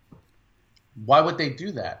 but why would they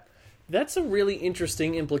do that? That's a really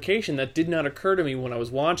interesting implication that did not occur to me when I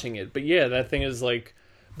was watching it. But yeah, that thing is like,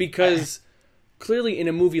 because clearly in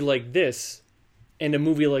a movie like this and a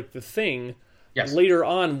movie like The Thing, later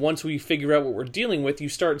on, once we figure out what we're dealing with, you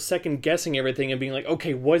start second guessing everything and being like,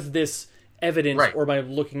 okay, was this evidence or am I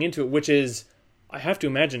looking into it? Which is, I have to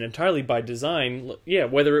imagine, entirely by design. Yeah,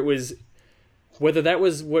 whether that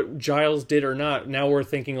was what Giles did or not, now we're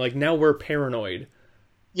thinking like, now we're paranoid.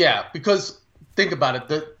 Yeah, because think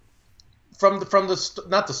about it. From the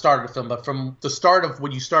not the start of the film, but from the start of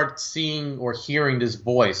when you start seeing or hearing this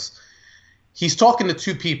voice, he's talking to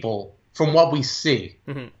two people. From what we see,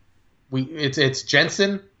 it's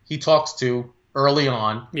Jensen he talks to early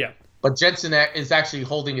on. Yeah, but Jensen is actually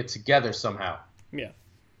holding it together somehow. Yeah,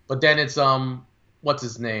 but then it's what's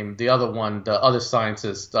his name? The other one, the other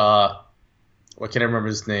scientist. What can I remember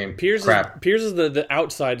his name? Piers is the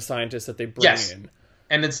outside scientist that they bring in,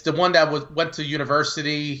 and it's the one that went to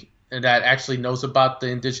university. And that actually knows about the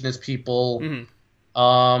indigenous people.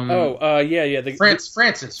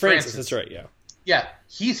 Francis. Francis, that's right. Yeah. Yeah,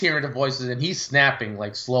 he's hearing the voices and he's snapping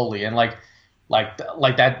like slowly and like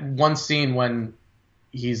that one scene when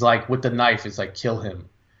he's like with the knife is like kill him.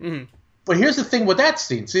 But here's the thing with that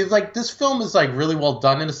scene. See, like this film is like really well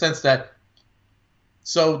done in a sense that.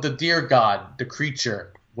 So the deer god, the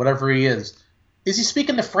creature, whatever he is he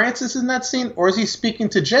speaking to Francis in that scene or is he speaking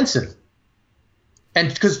to Jensen? And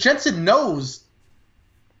because Jensen knows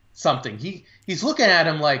something, he's looking at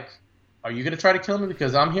him like, "Are you going to try to kill me?"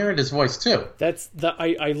 Because I'm hearing his voice too.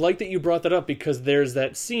 I like that you brought that up because there's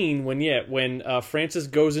that scene when Francis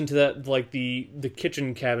goes into that like the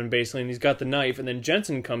kitchen cabin basically, and he's got the knife, and then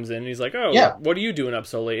Jensen comes in, and he's like, "Oh, what are you doing up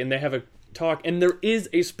so late?" And they have a talk, and there is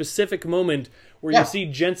a specific moment where you see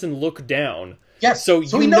Jensen look down. Yes. So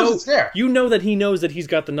he knows it's there. You know that he knows that he's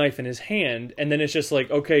got the knife in his hand, and then it's just like,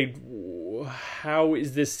 okay, how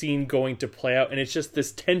is this scene going to play out? And it's just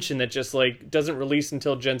this tension that just like doesn't release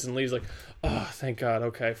until Jensen leaves. Like, oh, thank God.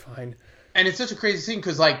 Okay, fine. And it's such a crazy scene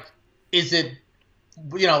because like, is it?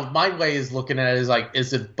 My way is looking at it is like,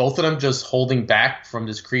 is it both of them just holding back from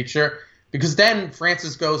this creature? Because then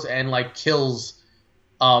Francis goes and like kills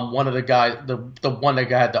one of the guys, the one that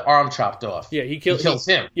had the arm chopped off. Yeah, he kills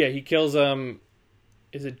him. Yeah, he kills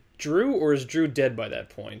is it Drew or is Drew dead by that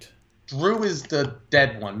point? Drew is the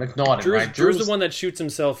dead one, McNaughton, right? Drew's the one that shoots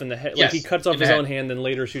himself in the head. Yes, Like he cuts off his own hand, then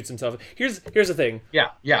later shoots himself. Here's the thing. Yeah.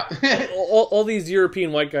 All these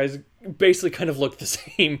European white guys basically kind of look the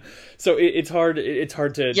same, so it's hard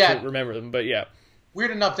to remember them. But yeah,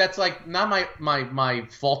 weird enough, that's like not my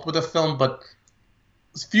fault with the film, but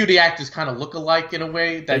a few of the actors kind of look alike in a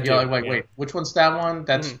way that you're like, wait, which one's that one?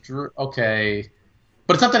 That's Drew. Okay,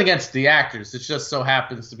 but it's nothing against the actors. It just so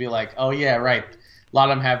happens to be like, oh yeah, right. A lot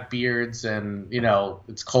of them have beards, and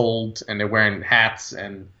it's cold, and they're wearing hats,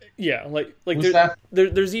 and like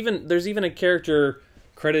there's even a character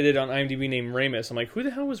credited on IMDb named Ramus. I'm like, who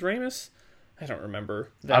the hell was Ramus? I don't remember.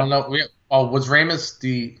 I don't know. Was Ramus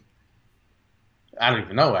the? I don't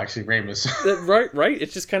even know actually. Ramus. right.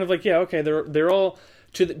 It's just kind of like, yeah, okay. They're all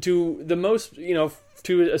to the most,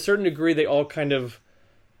 to a certain degree, they all kind of.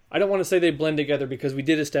 I don't want to say they blend together because we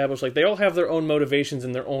did establish like they all have their own motivations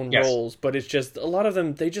and their own roles, but it's just a lot of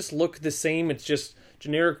them, they just look the same. It's just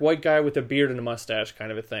generic white guy with a beard and a mustache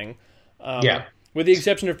kind of a thing. With the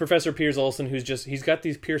exception of Professor Piers Olsen, he's got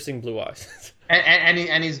these piercing blue eyes.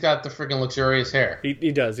 and he's got the freaking luxurious hair.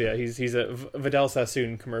 He does, yeah. He's a Vidal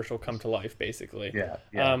Sassoon commercial come to life, basically.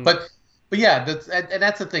 Yeah. But yeah,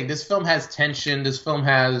 that's the thing. This film has tension. This film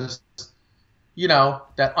has,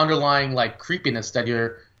 that underlying like creepiness that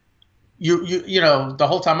the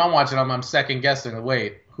whole time I'm watching, I'm second guessing.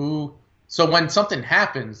 Wait, who? So when something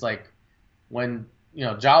happens, like when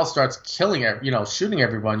Giles starts killing, shooting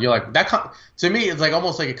everyone, you're like that. To me, it's like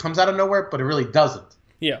almost like it comes out of nowhere, but it really doesn't.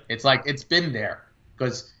 Yeah, it's like it's been there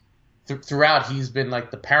because throughout he's been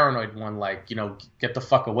like the paranoid one, like get the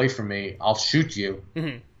fuck away from me, I'll shoot you,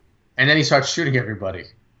 and then he starts shooting everybody.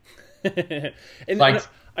 And like.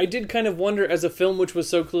 I did kind of wonder, as a film which was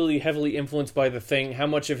so clearly heavily influenced by The Thing, how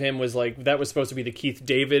much of him was like, that was supposed to be the Keith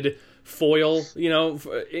David foil,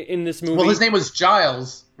 in this movie. Well, his name was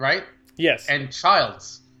Giles, right? Yes. And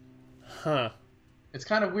Childs. Huh. It's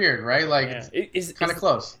kind of weird, right? Like, it's kind of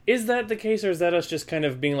close. Is that the case, or is that us just kind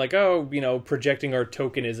of being like, projecting our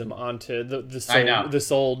tokenism onto the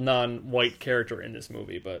sole non-white character in this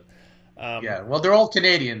movie? But... well, they're all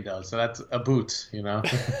Canadian though, so that's a boot,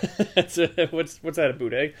 That's what's that, a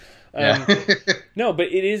boot, eh? Yeah. No, but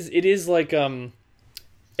it is like and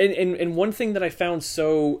one thing that I found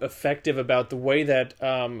so effective about the way that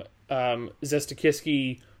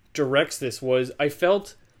Zestakiski directs this was I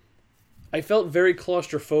felt very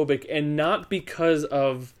claustrophobic, and not because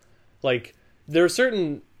of like there are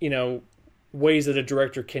certain ways that a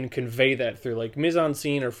director can convey that through like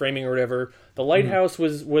mise-en-scene or framing or whatever. The Lighthouse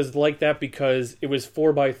was like that because it was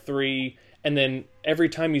 4:3, and then every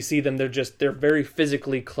time you see them, they're very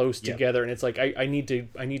physically close together, and it's like I need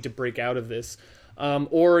to break out of this.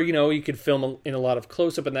 Or you could film in a lot of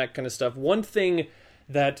close-up and that kind of stuff. One thing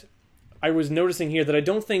that I was noticing here that I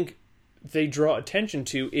don't think they draw attention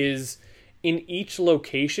to is in each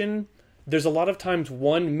location. There's a lot of times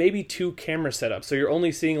one, maybe two camera setups. So you're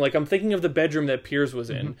only seeing, like, I'm thinking of the bedroom that Piers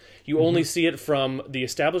was in. You only see it from the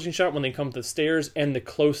establishing shot when they come up the stairs and the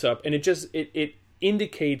close-up. And it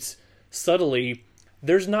indicates subtly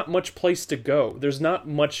there's not much place to go. There's not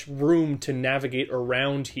much room to navigate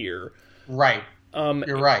around here. Right.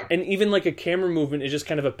 You're right. And even, like, a camera movement is just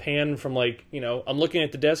kind of a pan from, like, I'm looking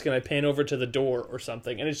at the desk and I pan over to the door or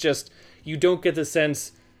something. And it's just, you don't get the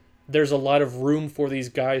sense... there's a lot of room for these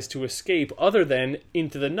guys to escape other than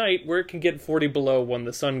into the night where it can get 40 below when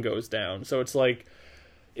the sun goes down. So it's like,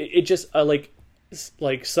 it just, like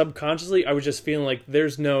subconsciously, I was just feeling like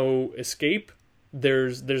there's no escape.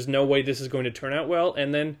 There's no way this is going to turn out well.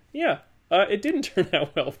 And then, it didn't turn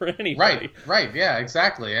out well for anybody. Right. Yeah,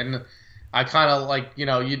 exactly. And I kind of like,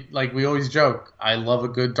 we always joke, I love a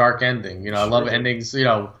good dark ending. I love endings,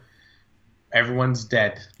 everyone's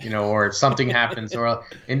dead, or something happens, or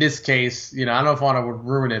in this case, I don't know if I want to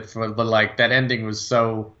ruin it, but like that ending was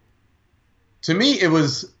so, to me, it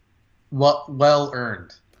was well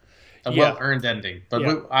earned, well earned ending. But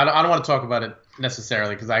I don't want to talk about it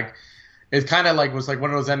necessarily because it kind of like was like one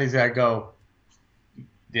of those endings that I go,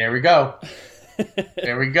 there we go,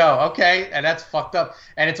 there we go, okay, and that's fucked up.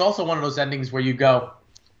 And it's also one of those endings where you go,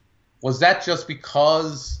 was that just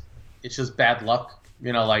because it's just bad luck,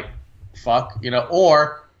 like. Fuck,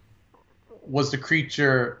 or was the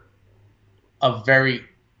creature a very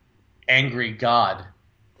angry god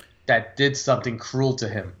that did something cruel to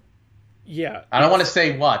him? Yeah. I don't want to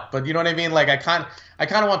say what, but you know what I mean? Like I kind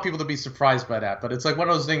of want people to be surprised by that, but it's like one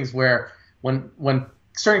of those things where when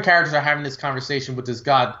certain characters are having this conversation with this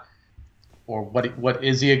god, or what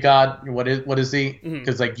is he a god? What is he?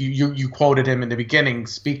 Because like you quoted him in the beginning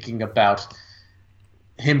speaking about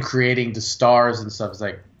him creating the stars and stuff. It's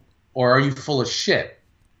like, or are you full of shit?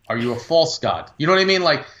 Are you a false god? You know what I mean?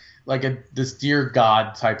 Like this dear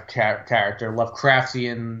god type character,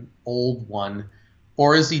 Lovecraftian old one,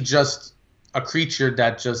 or is he just a creature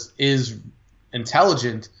that just is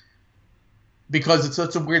intelligent? Because it's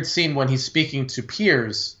such a weird scene when he's speaking to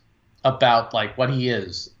Piers about like what he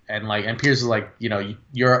is, and Piers is like, you know,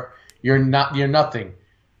 you're nothing,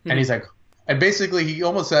 and he's like, and basically he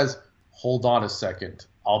almost says, hold on a second,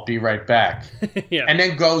 I'll be right back. Yeah. And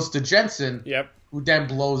then goes to Jensen, Yep. who then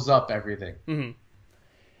blows up everything. Mm-hmm.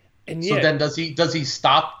 And So then does he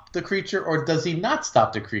stop the creature, or does he not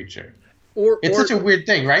stop the creature? It's such a weird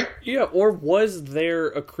thing, right? Yeah, or was there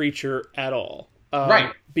a creature at all?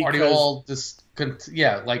 Right. Because, are they all this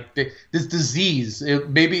disease?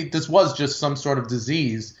 Maybe this was just some sort of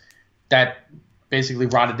disease that basically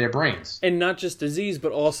rotted their brains. and not just disease,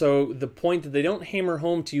 but also the point that they don't hammer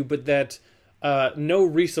home to you, but that no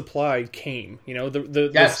resupply came. You know,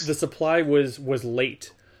 the supply was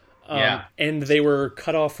late. Yeah. And they were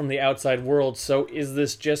cut off from the outside world. So is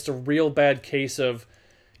this just a real bad case of,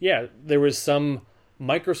 yeah, there was some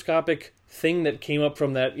microscopic thing that came up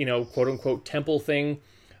from that, you know, quote unquote temple thing.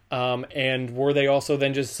 And were they also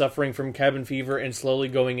then just suffering from cabin fever and slowly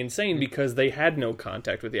going insane because they had no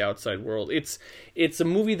contact with the outside world? It's a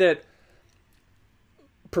movie that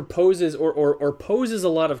proposes or poses a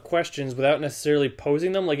lot of questions without necessarily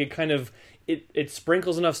posing them. Like it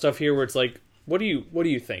sprinkles enough stuff here where it's like, what do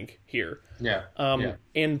you think here? Yeah.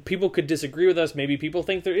 And people could disagree with us. Maybe people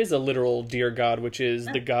think there is a literal dear God, which is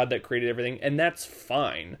the God that created everything, and that's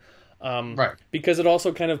fine. Right. Because it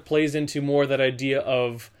also kind of plays into more that idea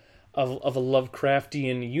of a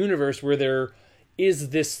Lovecraftian universe where there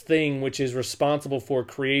is this thing which is responsible for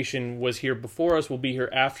creation, was here before us, will be here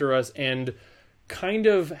after us, and kind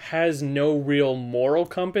of has no real moral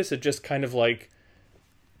compass. It just kind of like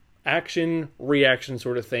action, reaction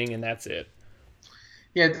sort of thing, and that's it.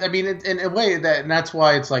 Yeah, I mean, in a way, and that's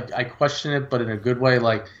why it's like I question it, but in a good way.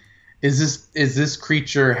 Like, is this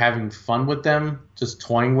creature having fun with them, just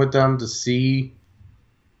toying with them to see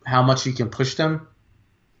how much he can push them,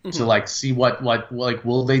 to like see what like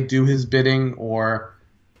will they do his bidding, or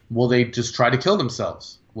will they just try to kill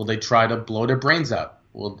themselves? Will they try to blow their brains out?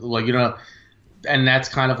 Well, you know, and that's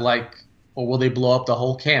kind of like, or will they blow up the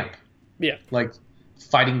whole camp? Yeah, like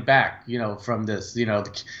fighting back, you know, from this, you know,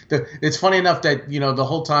 it's funny enough that, you know, the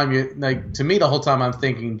whole time to me, the whole time I'm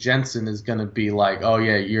thinking Jensen is going to be like, oh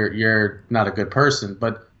yeah, you're not a good person,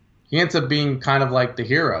 but he ends up being kind of like the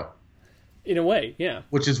hero in a way. Yeah.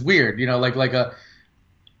 Which is weird, you know, like a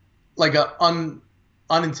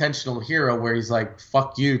unintentional hero where he's like,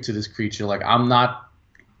 fuck you to this creature. Like, I'm not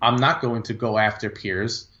going to go after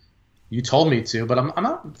Piers. You told me to, but I'm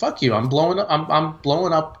not, fuck you. I'm blowing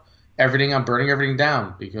up everything. I'm burning everything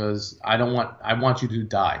down because I want you to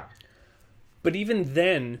die. But even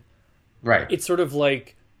then, right, it's sort of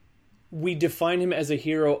like we define him as a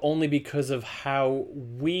hero only because of how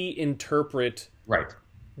we interpret right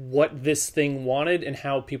what this thing wanted and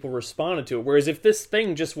how people responded to it. Whereas if this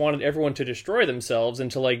thing just wanted everyone to destroy themselves and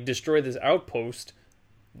to like destroy this outpost,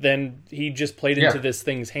 then he just played into this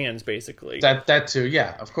thing's hands, basically. That too,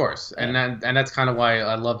 yeah, of course, and that's kind of why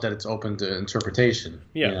I love that it's open to interpretation.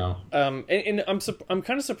 Yeah, you know? And I'm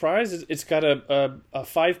kind of surprised it's got a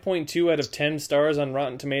 5.2 out of 10 stars on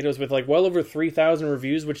Rotten Tomatoes with like well over 3,000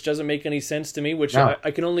 reviews, which doesn't make any sense to me. Which no.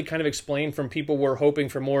 I can only kind of explain from people who are hoping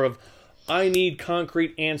for more of, I need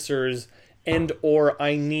concrete answers and or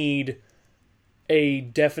I need a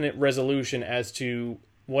definite resolution as to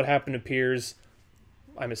what happened to Piers.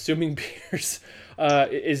 I'm assuming Piers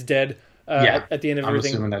is dead at the end of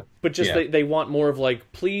everything. But just they want more of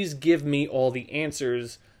like, please give me all the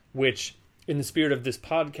answers, which in the spirit of this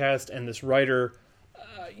podcast and this writer,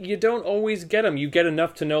 you don't always get them. You get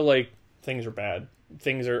enough to know like things are bad.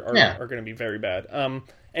 Things are going to be very bad.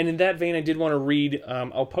 And in that vein, I did want to read,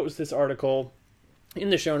 I'll post this article in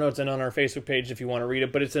the show notes and on our Facebook page if you want to read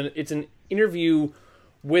it, but it's an interview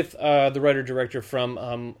with the writer-director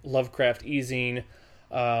from Lovecraft Ezine,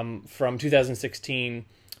 from 2016.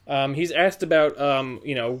 He's asked about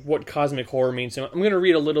what cosmic horror means. So I'm going to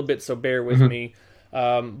read a little bit, so bear with me.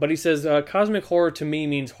 But he says, cosmic horror to me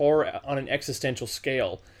means horror on an existential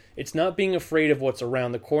scale. It's not being afraid of what's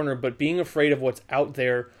around the corner, but being afraid of what's out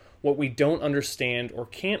there, what we don't understand or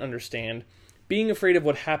can't understand, being afraid of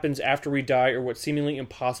what happens after we die or what seemingly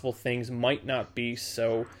impossible things might not be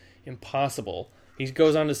so impossible. He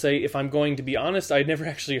goes on to say, if I'm going to be honest, I'd never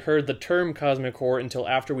actually heard the term cosmic horror until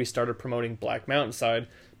after we started promoting Black Mountainside.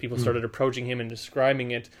 People started approaching him and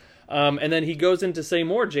describing it. And then he goes in to say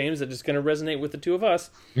more, James, that is going to resonate with the two of us.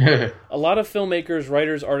 A lot of filmmakers,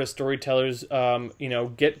 writers, artists, storytellers,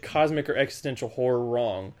 get cosmic or existential horror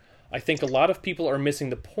wrong. I think a lot of people are missing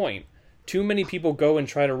the point. Too many people go and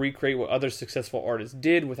try to recreate what other successful artists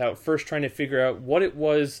did without first trying to figure out what it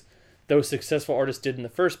was those successful artists did in the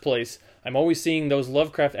first place. I'm always seeing those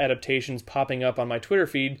Lovecraft adaptations popping up on my Twitter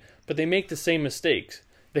feed, but they make the same mistakes.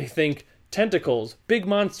 They think tentacles, big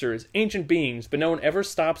monsters, ancient beings, but no one ever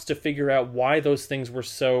stops to figure out why those things were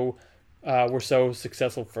so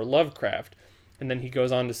successful for Lovecraft. And then he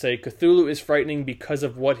goes on to say, Cthulhu is frightening because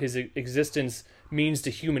of what his existence means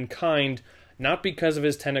to humankind, not because of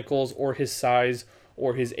his tentacles or his size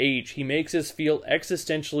or his age. He makes us feel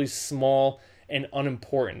existentially small and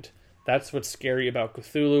unimportant. That's what's scary about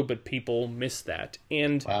Cthulhu, but people miss that.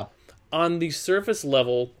 And on the surface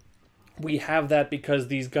level, we have that because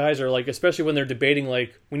these guys are like, especially when they're debating,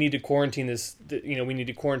 like, we need to quarantine this, we need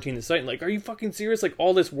to quarantine the site. And like, are you fucking serious? Like,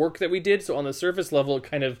 all this work that we did? So on the surface level, it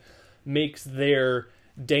kind of makes their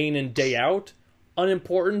day in and day out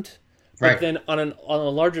unimportant. But then on a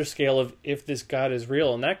larger scale of if this God is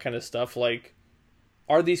real and that kind of stuff, like,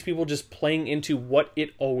 are these people just playing into what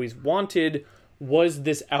it always wanted? Was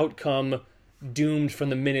this outcome doomed from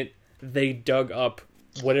the minute they dug up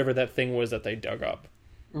whatever that thing was that they dug up?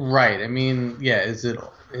 Right. I mean, yeah, is it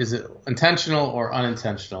intentional or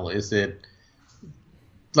unintentional? Is it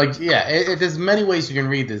like, yeah, there's many ways you can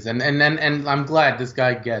read this, and I'm glad this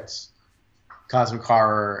guy gets cosmic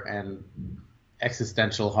horror and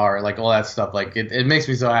existential horror, like all that stuff. Like it makes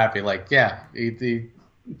me so happy. Like, yeah, he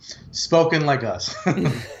spoken like us.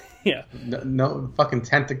 Yeah. No fucking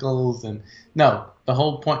tentacles and no. The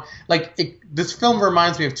whole point, like this film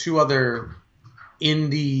reminds me of two other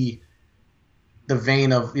in the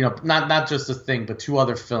vein of, not just a thing, but two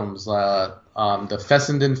other films. The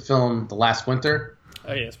Fessenden film, The Last Winter.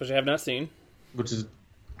 Oh yes, which I have not seen. Which is,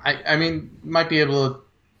 I mean, might be able to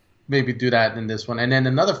maybe do that in this one. And then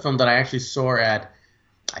another film that I actually saw at,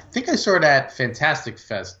 I think I saw it at Fantastic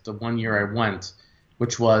Fest the one year I went,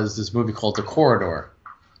 which was this movie called The Corridor.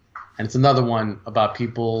 And it's another one about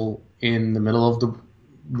people in the middle of the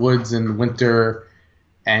woods in winter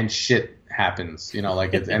and shit happens, and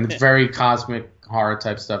it's very cosmic horror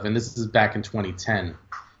type stuff. And this is back in 2010,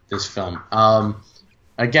 this film.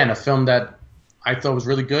 Again, a film that I thought was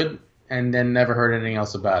really good and then never heard anything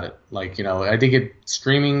else about it. Like, I think it's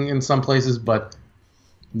streaming in some places, but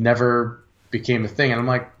never became a thing. And I'm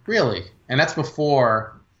like, really? And that's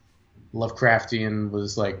before Lovecraftian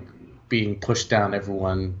was like being pushed down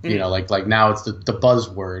everyone, like now it's the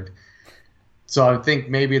buzzword. So I think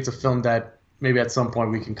maybe it's a film that maybe at some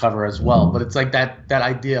point we can cover as well. But it's like that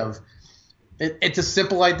idea of, it's a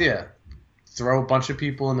simple idea. Throw a bunch of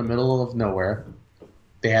people in the middle of nowhere.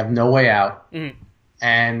 They have no way out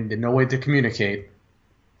and no way to communicate.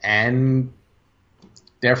 And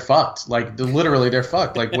they're fucked. Like, literally they're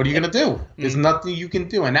fucked. Like, what are you going to do? There's nothing you can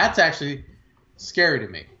do. And that's actually scary to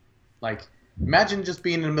me. Like, imagine just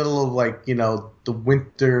being in the middle of, like, the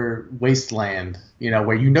winter wasteland,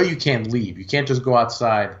 where you can't leave. You can't just go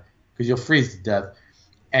outside because you'll freeze to death.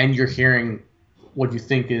 And you're hearing what you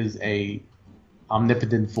think is a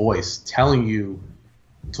omnipotent voice telling you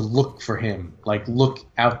to look for him, like, look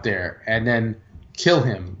out there and then kill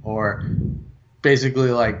him, or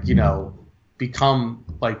basically, like, become,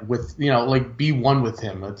 like, with, like, be one with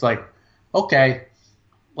him. It's like, okay,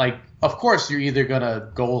 like, of course you're either going to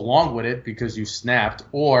go along with it because you snapped,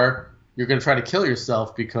 or you're going to try to kill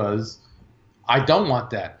yourself because I don't want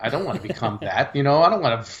that. I don't want to become that. I don't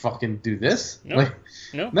want to fucking do this. No. Like,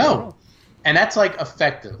 No. And that's, like,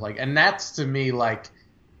 effective. Like, and that's, to me, like,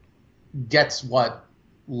 gets what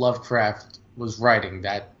Lovecraft was writing,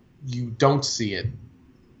 that you don't see it.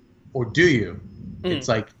 Or do you? It's,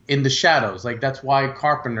 like, in the shadows. Like, that's why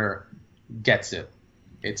Carpenter gets it.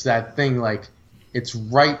 It's that thing, like, it's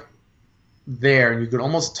right there, and you could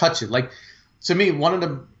almost touch it. Like, to me, one of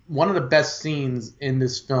the best scenes in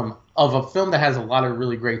this film, of a film that has a lot of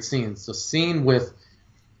really great scenes, the scene with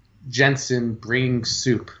Jensen bringing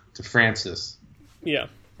soup to Francis. Yeah.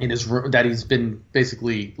 In his room, that he's been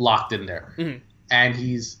basically locked in there. And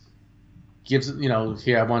he's gives,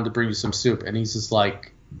 here, I wanted to bring you some soup. And he's just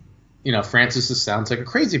like, Francis just sounds like a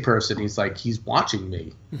crazy person. He's like, he's watching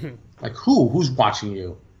me. Like, who's watching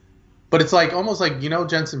you? But it's like, almost like,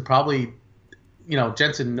 Jensen probably,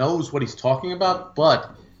 Jensen knows what he's talking about,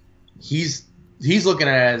 but he's looking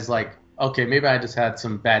at it as like, okay, maybe I just had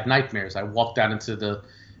some bad nightmares. I walked out into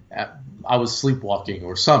I was sleepwalking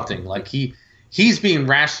or something. Like, he's being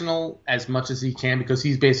rational as much as he can because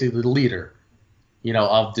he's basically the leader,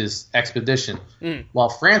 of this expedition. While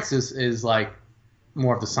Francis is like,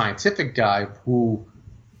 more of the scientific guy who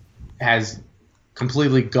has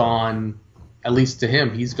completely gone, at least to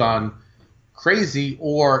him, he's gone crazy,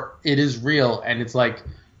 or it is real, and it's like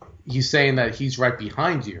he's saying that he's right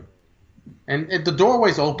behind you, and the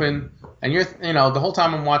doorway's open, and the whole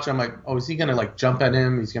time I'm watching, I'm like, oh, is he gonna like jump at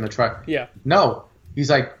him? He's gonna try. Yeah. No,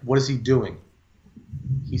 he's like, what is he doing?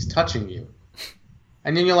 He's touching you,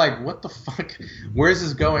 and then you're like, what the fuck? Where is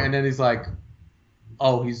this going? And then he's like,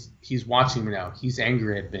 oh, he's watching me now. He's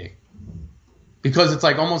angry at me, because it's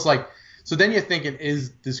like almost like. So then you're thinking,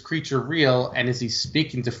 is this creature real, and is he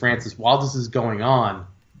speaking to Francis while this is going on,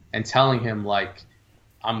 and telling him like,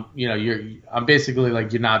 I'm basically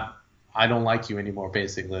like, you're not, I don't like you anymore,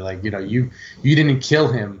 basically, like, you didn't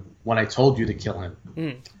kill him when I told you to kill him.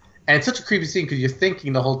 And it's such a creepy scene because you're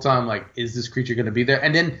thinking the whole time like, is this creature going to be there?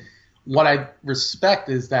 And then what I respect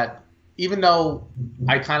is that even though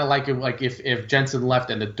I kind of like it, like if Jensen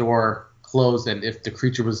left and the door closed, and if the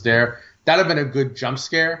creature was there, that'd have been a good jump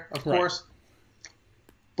scare, of course.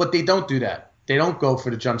 But they don't do that. They don't go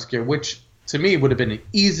for the jump scare, which to me would have been an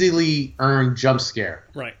easily earned jump scare.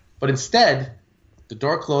 Right. But instead, the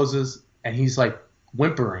door closes and he's like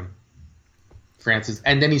whimpering, Francis,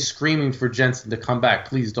 and then he's screaming for Jensen to come back.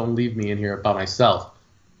 Please don't leave me in here by myself.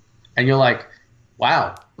 And you're like,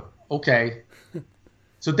 wow, okay.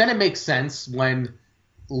 So then it makes sense when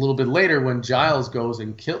a little bit later, when Giles goes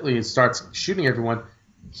and starts shooting everyone,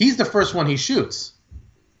 he's the first one he shoots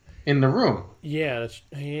in the room. Yeah.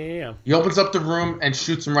 He opens up the room and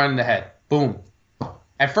shoots him right in the head. Boom.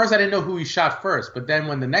 At first, I didn't know who he shot first, but then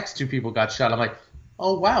when the next two people got shot, I'm like,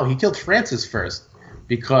 oh, wow, he killed Francis first,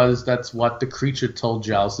 because that's what the creature told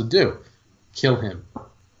Giles to do. Kill him.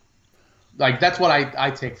 Like, that's what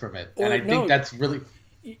I take from it. And I think that's really...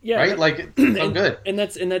 Yeah, right? Like, it's so good. And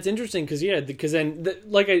that's interesting because then,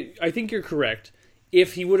 I think you're correct.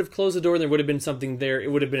 If he would have closed the door and there would have been something there,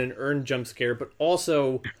 it would have been an earned jump scare. But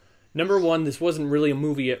also, number one, this wasn't really a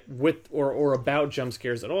movie with or about jump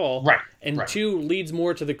scares at all. Right. And two, leads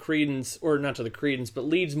more to the credence, or not to the credence, but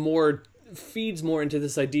feeds more into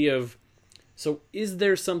this idea of, so is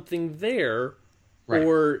there something there? Right.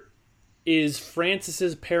 Or is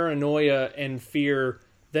Francis's paranoia and fear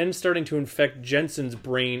then starting to infect Jensen's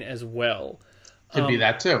brain as well? Could be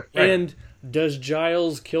that too. Right. And does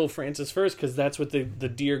Giles kill Francis first because that's what the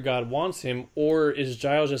dear God wants him? Or is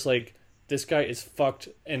Giles just like, this guy is fucked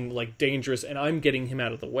and like dangerous and I'm getting him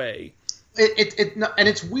out of the way? And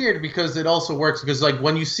it's weird because it also works because like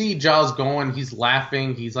when you see Giles going, he's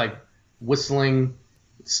laughing, he's like whistling,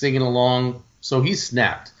 singing along, so he's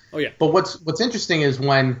snapped. Oh yeah. But what's interesting is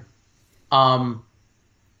when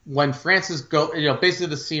Francis basically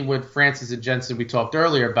the scene with Francis and Jensen we talked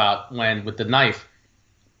earlier about, when with the knife,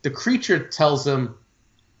 the creature tells them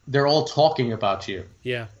they're all talking about you.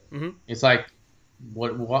 Yeah. Mm-hmm. It's like,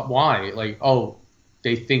 what, why? Like, oh,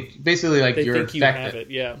 they think basically like you're infected. You have it.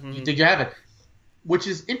 Yeah. Mm-hmm. You think you have it, which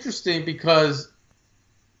is interesting because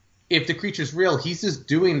if the creature's real, he's just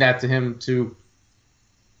doing that to him to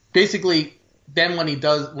basically. Then when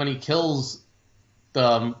he kills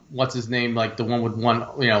the what's his name, like the one with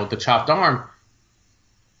the chopped arm.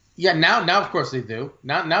 Yeah, now of course they do.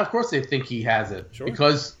 Now of course they think he has it. Sure.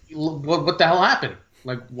 Because what the hell happened?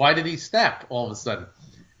 Like, why did he snap all of a sudden?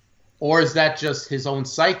 Or is that just his own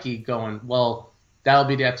psyche going, well, that'll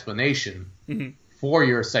be the explanation for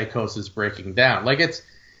your psychosis breaking down? Like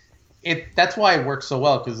that's why it works so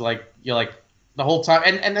well, because like you're like the whole time,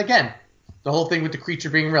 and again, the whole thing with the creature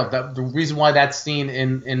being real. The reason why that scene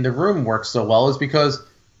in the room works so well is because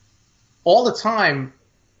all the time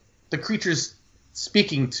the creature's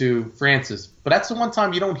speaking to Francis, but that's the one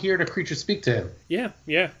time you don't hear the creature speak to him. Yeah,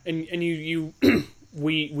 and you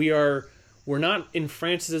we're not in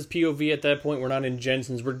Francis's POV at that point. We're not in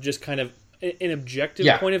Jensen's. We're just kind of an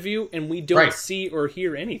objective point of view, and we don't see or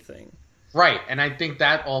hear anything. Right, and I think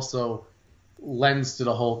that also lends to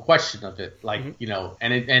the whole question of it, like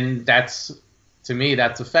and that's, to me,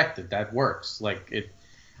 that's effective. That works. Like it.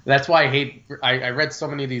 That's why I read so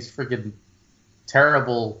many of these freaking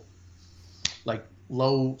terrible, like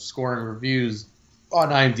low scoring reviews on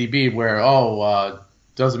IMDb where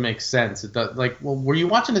doesn't make sense. It does, like, well, were you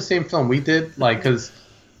watching the same film we did? Like, because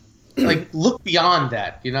like look beyond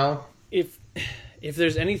that, If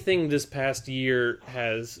there's anything this past year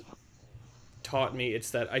has taught me,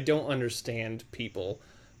 it's that I don't understand people,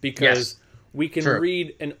 because we can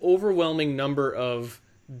read an overwhelming number of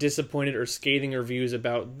disappointed or scathing reviews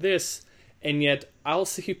about this, and yet I'll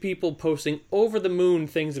see people posting over the moon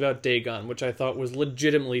things about Dagon, which I thought was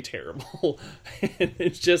legitimately terrible. And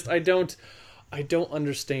it's just I don't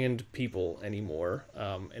understand people anymore,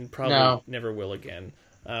 and probably never will again.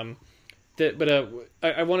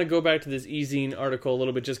 I want to go back to this E-Zine article a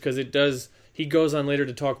little bit, just because it does. He goes on later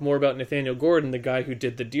to talk more about Nathaniel Gordon, the guy who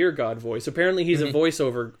did the Deer God voice. Apparently, he's a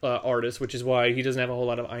voiceover artist, which is why he doesn't have a whole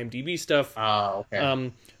lot of IMDb stuff. Oh,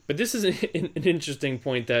 okay. But this is an interesting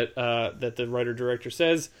point that that the writer-director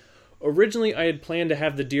says. Originally, I had planned to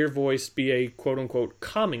have the Deer voice be a quote-unquote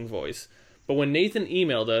calming voice. But when Nathan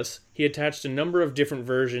emailed us, he attached a number of different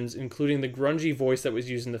versions, including the grungy voice that was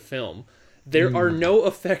used in the film. There are no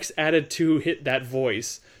effects added to hit that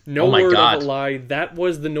voice. No word of a lie. That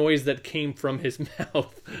was the noise that came from his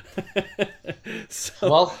mouth.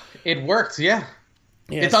 Well, it works, yeah.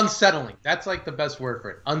 Yes. It's unsettling. That's like the best word for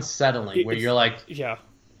it. Unsettling, where you're like, yeah.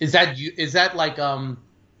 Is that like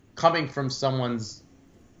coming from someone's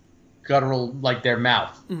guttural, like their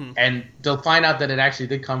mouth? Mm-hmm. And they'll find out that it actually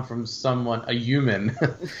did come from a human.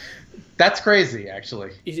 That's crazy,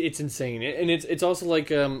 actually. It's insane, and it's also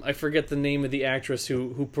like I forget the name of the actress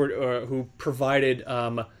who provided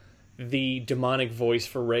the demonic voice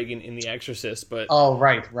for Regan in The Exorcist. But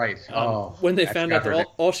right. When they found out that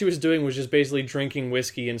all she was doing was just basically drinking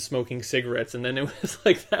whiskey and smoking cigarettes, and then it was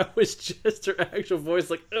like that was just her actual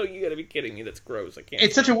voice. Like, oh, you got to be kidding me! That's gross. I can't.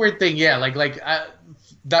 It's such a weird thing, yeah.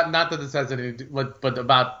 Not that this has anything to do, but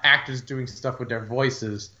about actors doing stuff with their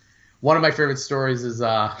voices. One of my favorite stories is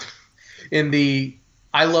in the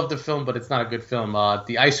I love the film, but it's not a good film.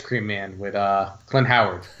 The Ice Cream Man with Clint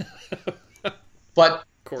Howard. But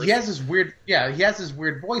he has this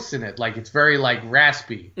weird voice in it. Like it's very like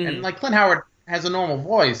raspy, and like Clint Howard has a normal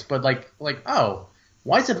voice, but like oh,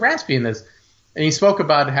 why is it raspy in this? And he spoke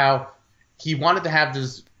about how he wanted to have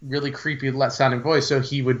this really creepy sounding voice, so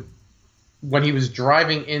he would, when he was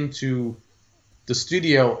driving into the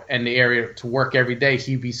studio and the area to work every day,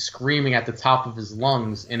 he'd be screaming at the top of his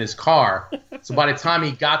lungs in his car. So by the time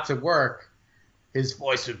he got to work, his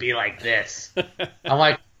voice would be like this. I'm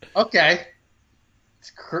like, okay,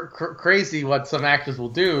 it's crazy what some actors will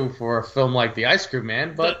do for a film like The Ice Cream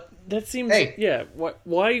Man, but that seems yeah.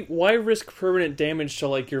 Why risk permanent damage to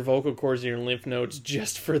like your vocal cords and your lymph nodes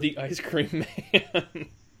just for The Ice Cream Man?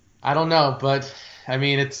 I don't know, but I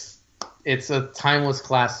mean it's a timeless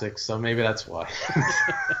classic, so maybe that's why.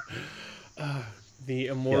 The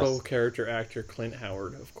immortal character actor Clint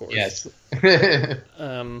Howard, of course. Yes.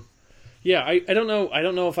 Yeah, I don't know. I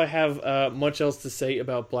don't know if I have much else to say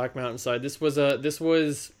about Black Mountainside. This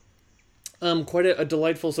was quite a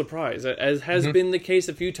delightful surprise, as has been the case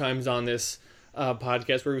a few times on this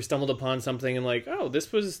podcast, where we stumbled upon something and like, oh,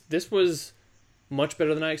 this was much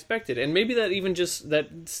better than I expected, and maybe that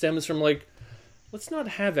stems from like, let's not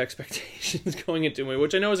have expectations going into it,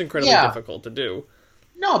 which I know is incredibly difficult to do.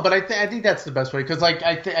 No, but I think that's the best way, because like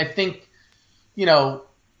I think, you know,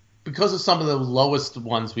 because of some of the lowest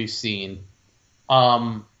ones we've seen,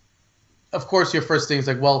 of course your first thing is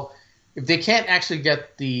like, well, if they can't actually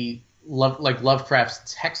get the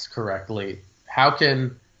Lovecraft's text correctly, how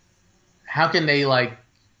can they like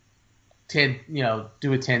do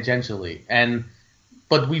it tangentially?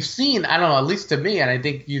 But we've seen, I don't know, at least to me, and I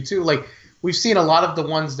think you too, like we've seen a lot of the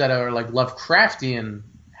ones that are like Lovecraftian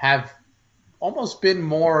have almost been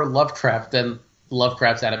more Lovecraft than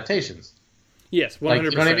Lovecraft's adaptations. Yes, 100%. Like,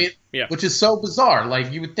 you know what I mean? Yeah. Which is so bizarre.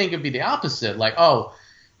 Like, you would think it'd be the opposite. Like, oh,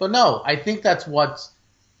 but no, I think that's what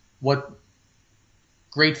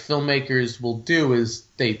great filmmakers will do is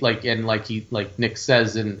they like Nick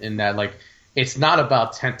says in that, like, it's not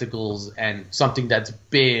about tentacles and something that's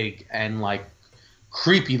big and like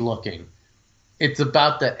creepy looking. It's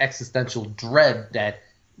about the existential dread that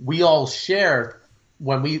we all share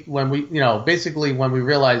when we basically when we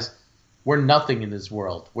realize we're nothing in this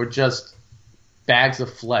world. We're just bags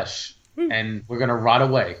of flesh, and we're gonna rot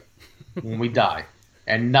away when we die,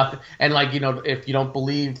 and nothing. And like, if you don't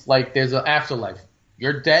believe like there's an afterlife,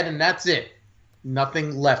 you're dead, and that's it.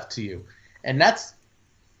 Nothing left to you, and that's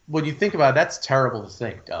when you think about it, that's terrible to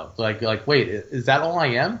think of. Like wait, is that all I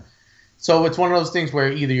am? So it's one of those things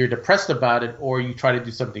where either you're depressed about it or you try to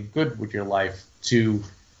do something good with your life to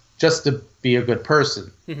be a good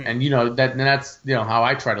person. Mm-hmm. And that's how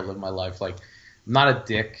I try to live my life. Like, I'm not a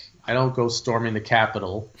dick. I don't go storming the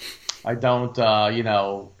Capitol. I don't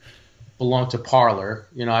belong to Parler.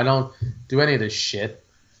 I don't do any of this shit.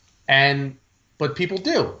 But people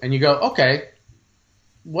do. And you go, okay,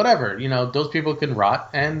 whatever. Those people can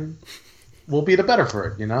rot and we'll be the better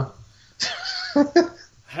for it,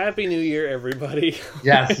 Happy New Year, everybody.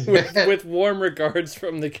 Yes. with warm regards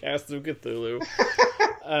from the cast of Cthulhu.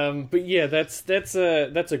 But yeah, that's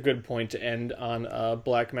a good point to end on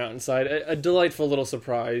Black Mountainside. A delightful little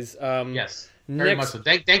surprise. Yes, very much so.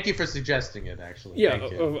 Thank you for suggesting it, actually. Yeah,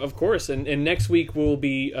 Thank you. Of course. And next week we'll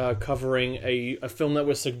be covering a film that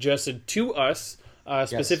was suggested to us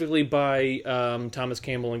specifically by Thomas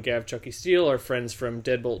Campbell and Gav Chucky Steele, our friends from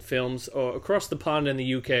Deadbolt Films across the pond in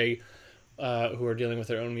the UK, who are dealing with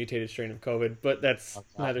their own mutated strain of COVID. But that's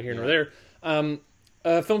neither here nor there.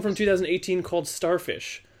 A film from 2018 called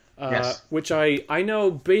Starfish, which I know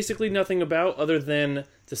basically nothing about other than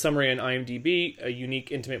the summary on IMDb, a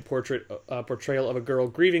unique, intimate portrayal of a girl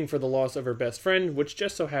grieving for the loss of her best friend, which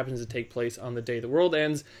just so happens to take place on the day the world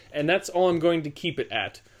ends, and that's all I'm going to keep it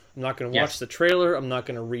at. I'm not going to watch the trailer, I'm not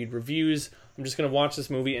going to read reviews, I'm just going to watch this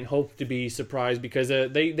movie and hope to be surprised, because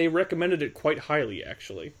they recommended it quite highly,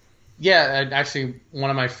 actually. Yeah, and actually, one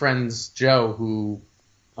of my friends, Joe, who...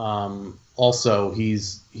 also,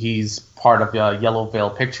 he's part of Yellow Veil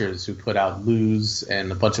Pictures, who put out Lose and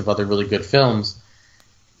a bunch of other really good films.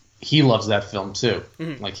 He loves that film too.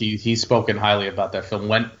 Mm-hmm. Like he's spoken highly about that film.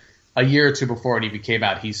 When a year or two before it even came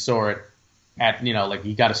out, he saw it at like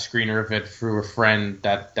he got a screener of it through a friend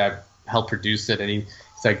that helped produce it, and he's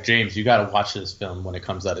like, James, you got to watch this film when it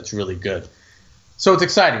comes out. It's really good. So it's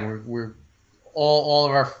exciting. We're all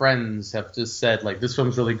of our friends have just said like this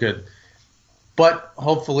film's really good. But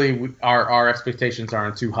hopefully our expectations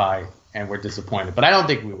aren't too high and we're disappointed. But I don't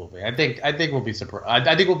think we will be. I think we'll be surprised.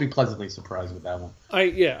 I think we'll be pleasantly surprised with that one.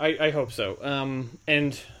 I hope so.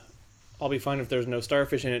 And I'll be fine if there's no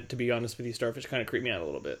starfish in it. To be honest with you, starfish kind of creep me out a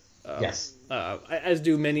little bit. Yes. As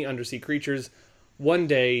do many undersea creatures. One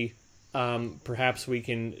day, perhaps we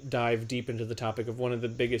can dive deep into the topic of one of the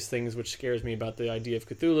biggest things which scares me about the idea of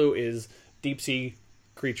Cthulhu is deep sea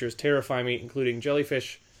creatures terrify me, including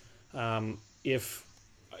jellyfish. If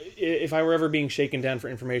I were ever being shaken down for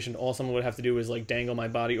information, all someone would have to do is like dangle my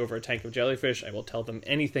body over a tank of jellyfish. I will tell them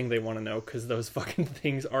anything they want to know because those fucking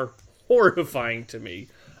things are horrifying to me.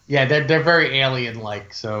 Yeah, they're very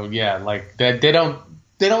alien-like. So yeah, like they don't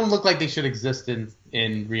look like they should exist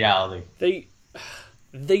in reality.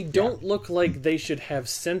 They don't look like they should have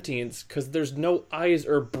sentience because there's no eyes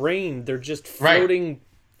or brain. They're just floating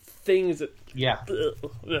things. That, yeah,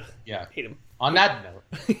 I hate them. On that note.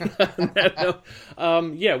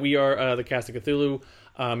 We are the Cast of Cthulhu.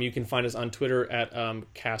 You can find us on Twitter at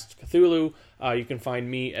Cast Cthulhu. You can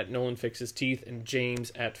find me at Nolan Fixes Teeth and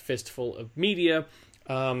James at Fistful of Media.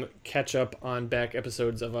 Catch up on back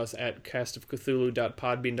episodes of us at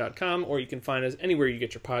castofcthulhu.podbean.com, or you can find us anywhere you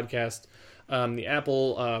get your podcast. The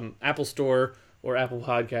Apple Store or Apple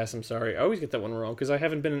Podcasts, I'm sorry. I always get that one wrong because I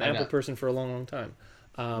haven't been an Apple person for a long, long time.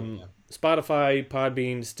 Spotify,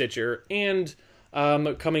 Podbean, Stitcher, and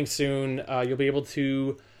coming soon, you'll be able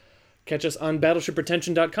to catch us on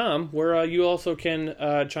battleshipretention.com, where you also can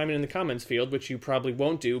chime in the comments field, which you probably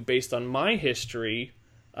won't do based on my history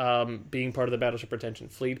being part of the Battleship Retention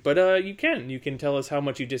fleet. But you can tell us how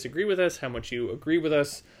much you disagree with us, how much you agree with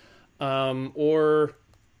us, or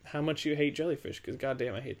how much you hate jellyfish, because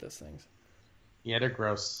goddamn, I hate those things. Yeah, they're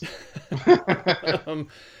gross.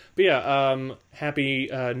 But yeah, happy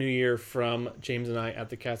New Year from James and I at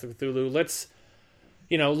the Cast of Cthulhu. Let's,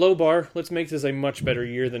 low bar. Let's make this a much better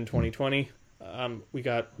year than 2020. We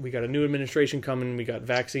got a new administration coming. We got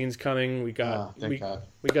vaccines coming. We got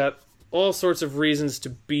all sorts of reasons to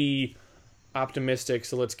be optimistic.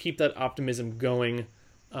 So let's keep that optimism going,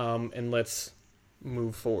 and let's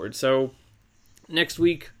move forward. So next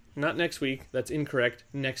week, not next week. That's incorrect.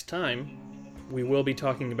 Next time, we will be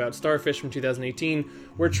talking about Starfish from 2018.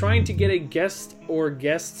 We're trying to get a guest or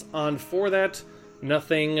guests on for that.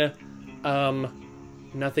 Nothing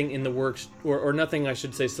in the works, or nothing, I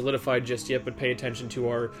should say, solidified just yet, but pay attention to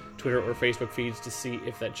our Twitter or Facebook feeds to see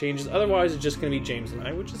if that changes. Otherwise, it's just going to be James and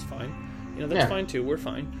I, which is fine. That's fine too. We're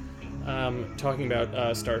fine. Talking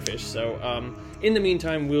about Starfish. So, in the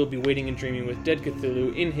meantime, we'll be waiting and dreaming with Dead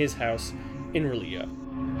Cthulhu in his house in R'lyeh.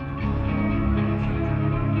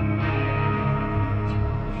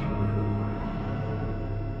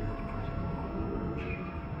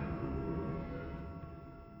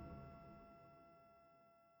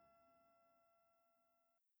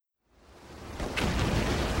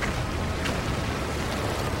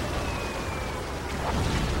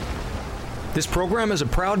 This program is a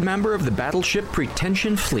proud member of the Battleship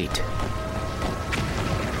Pretension Fleet.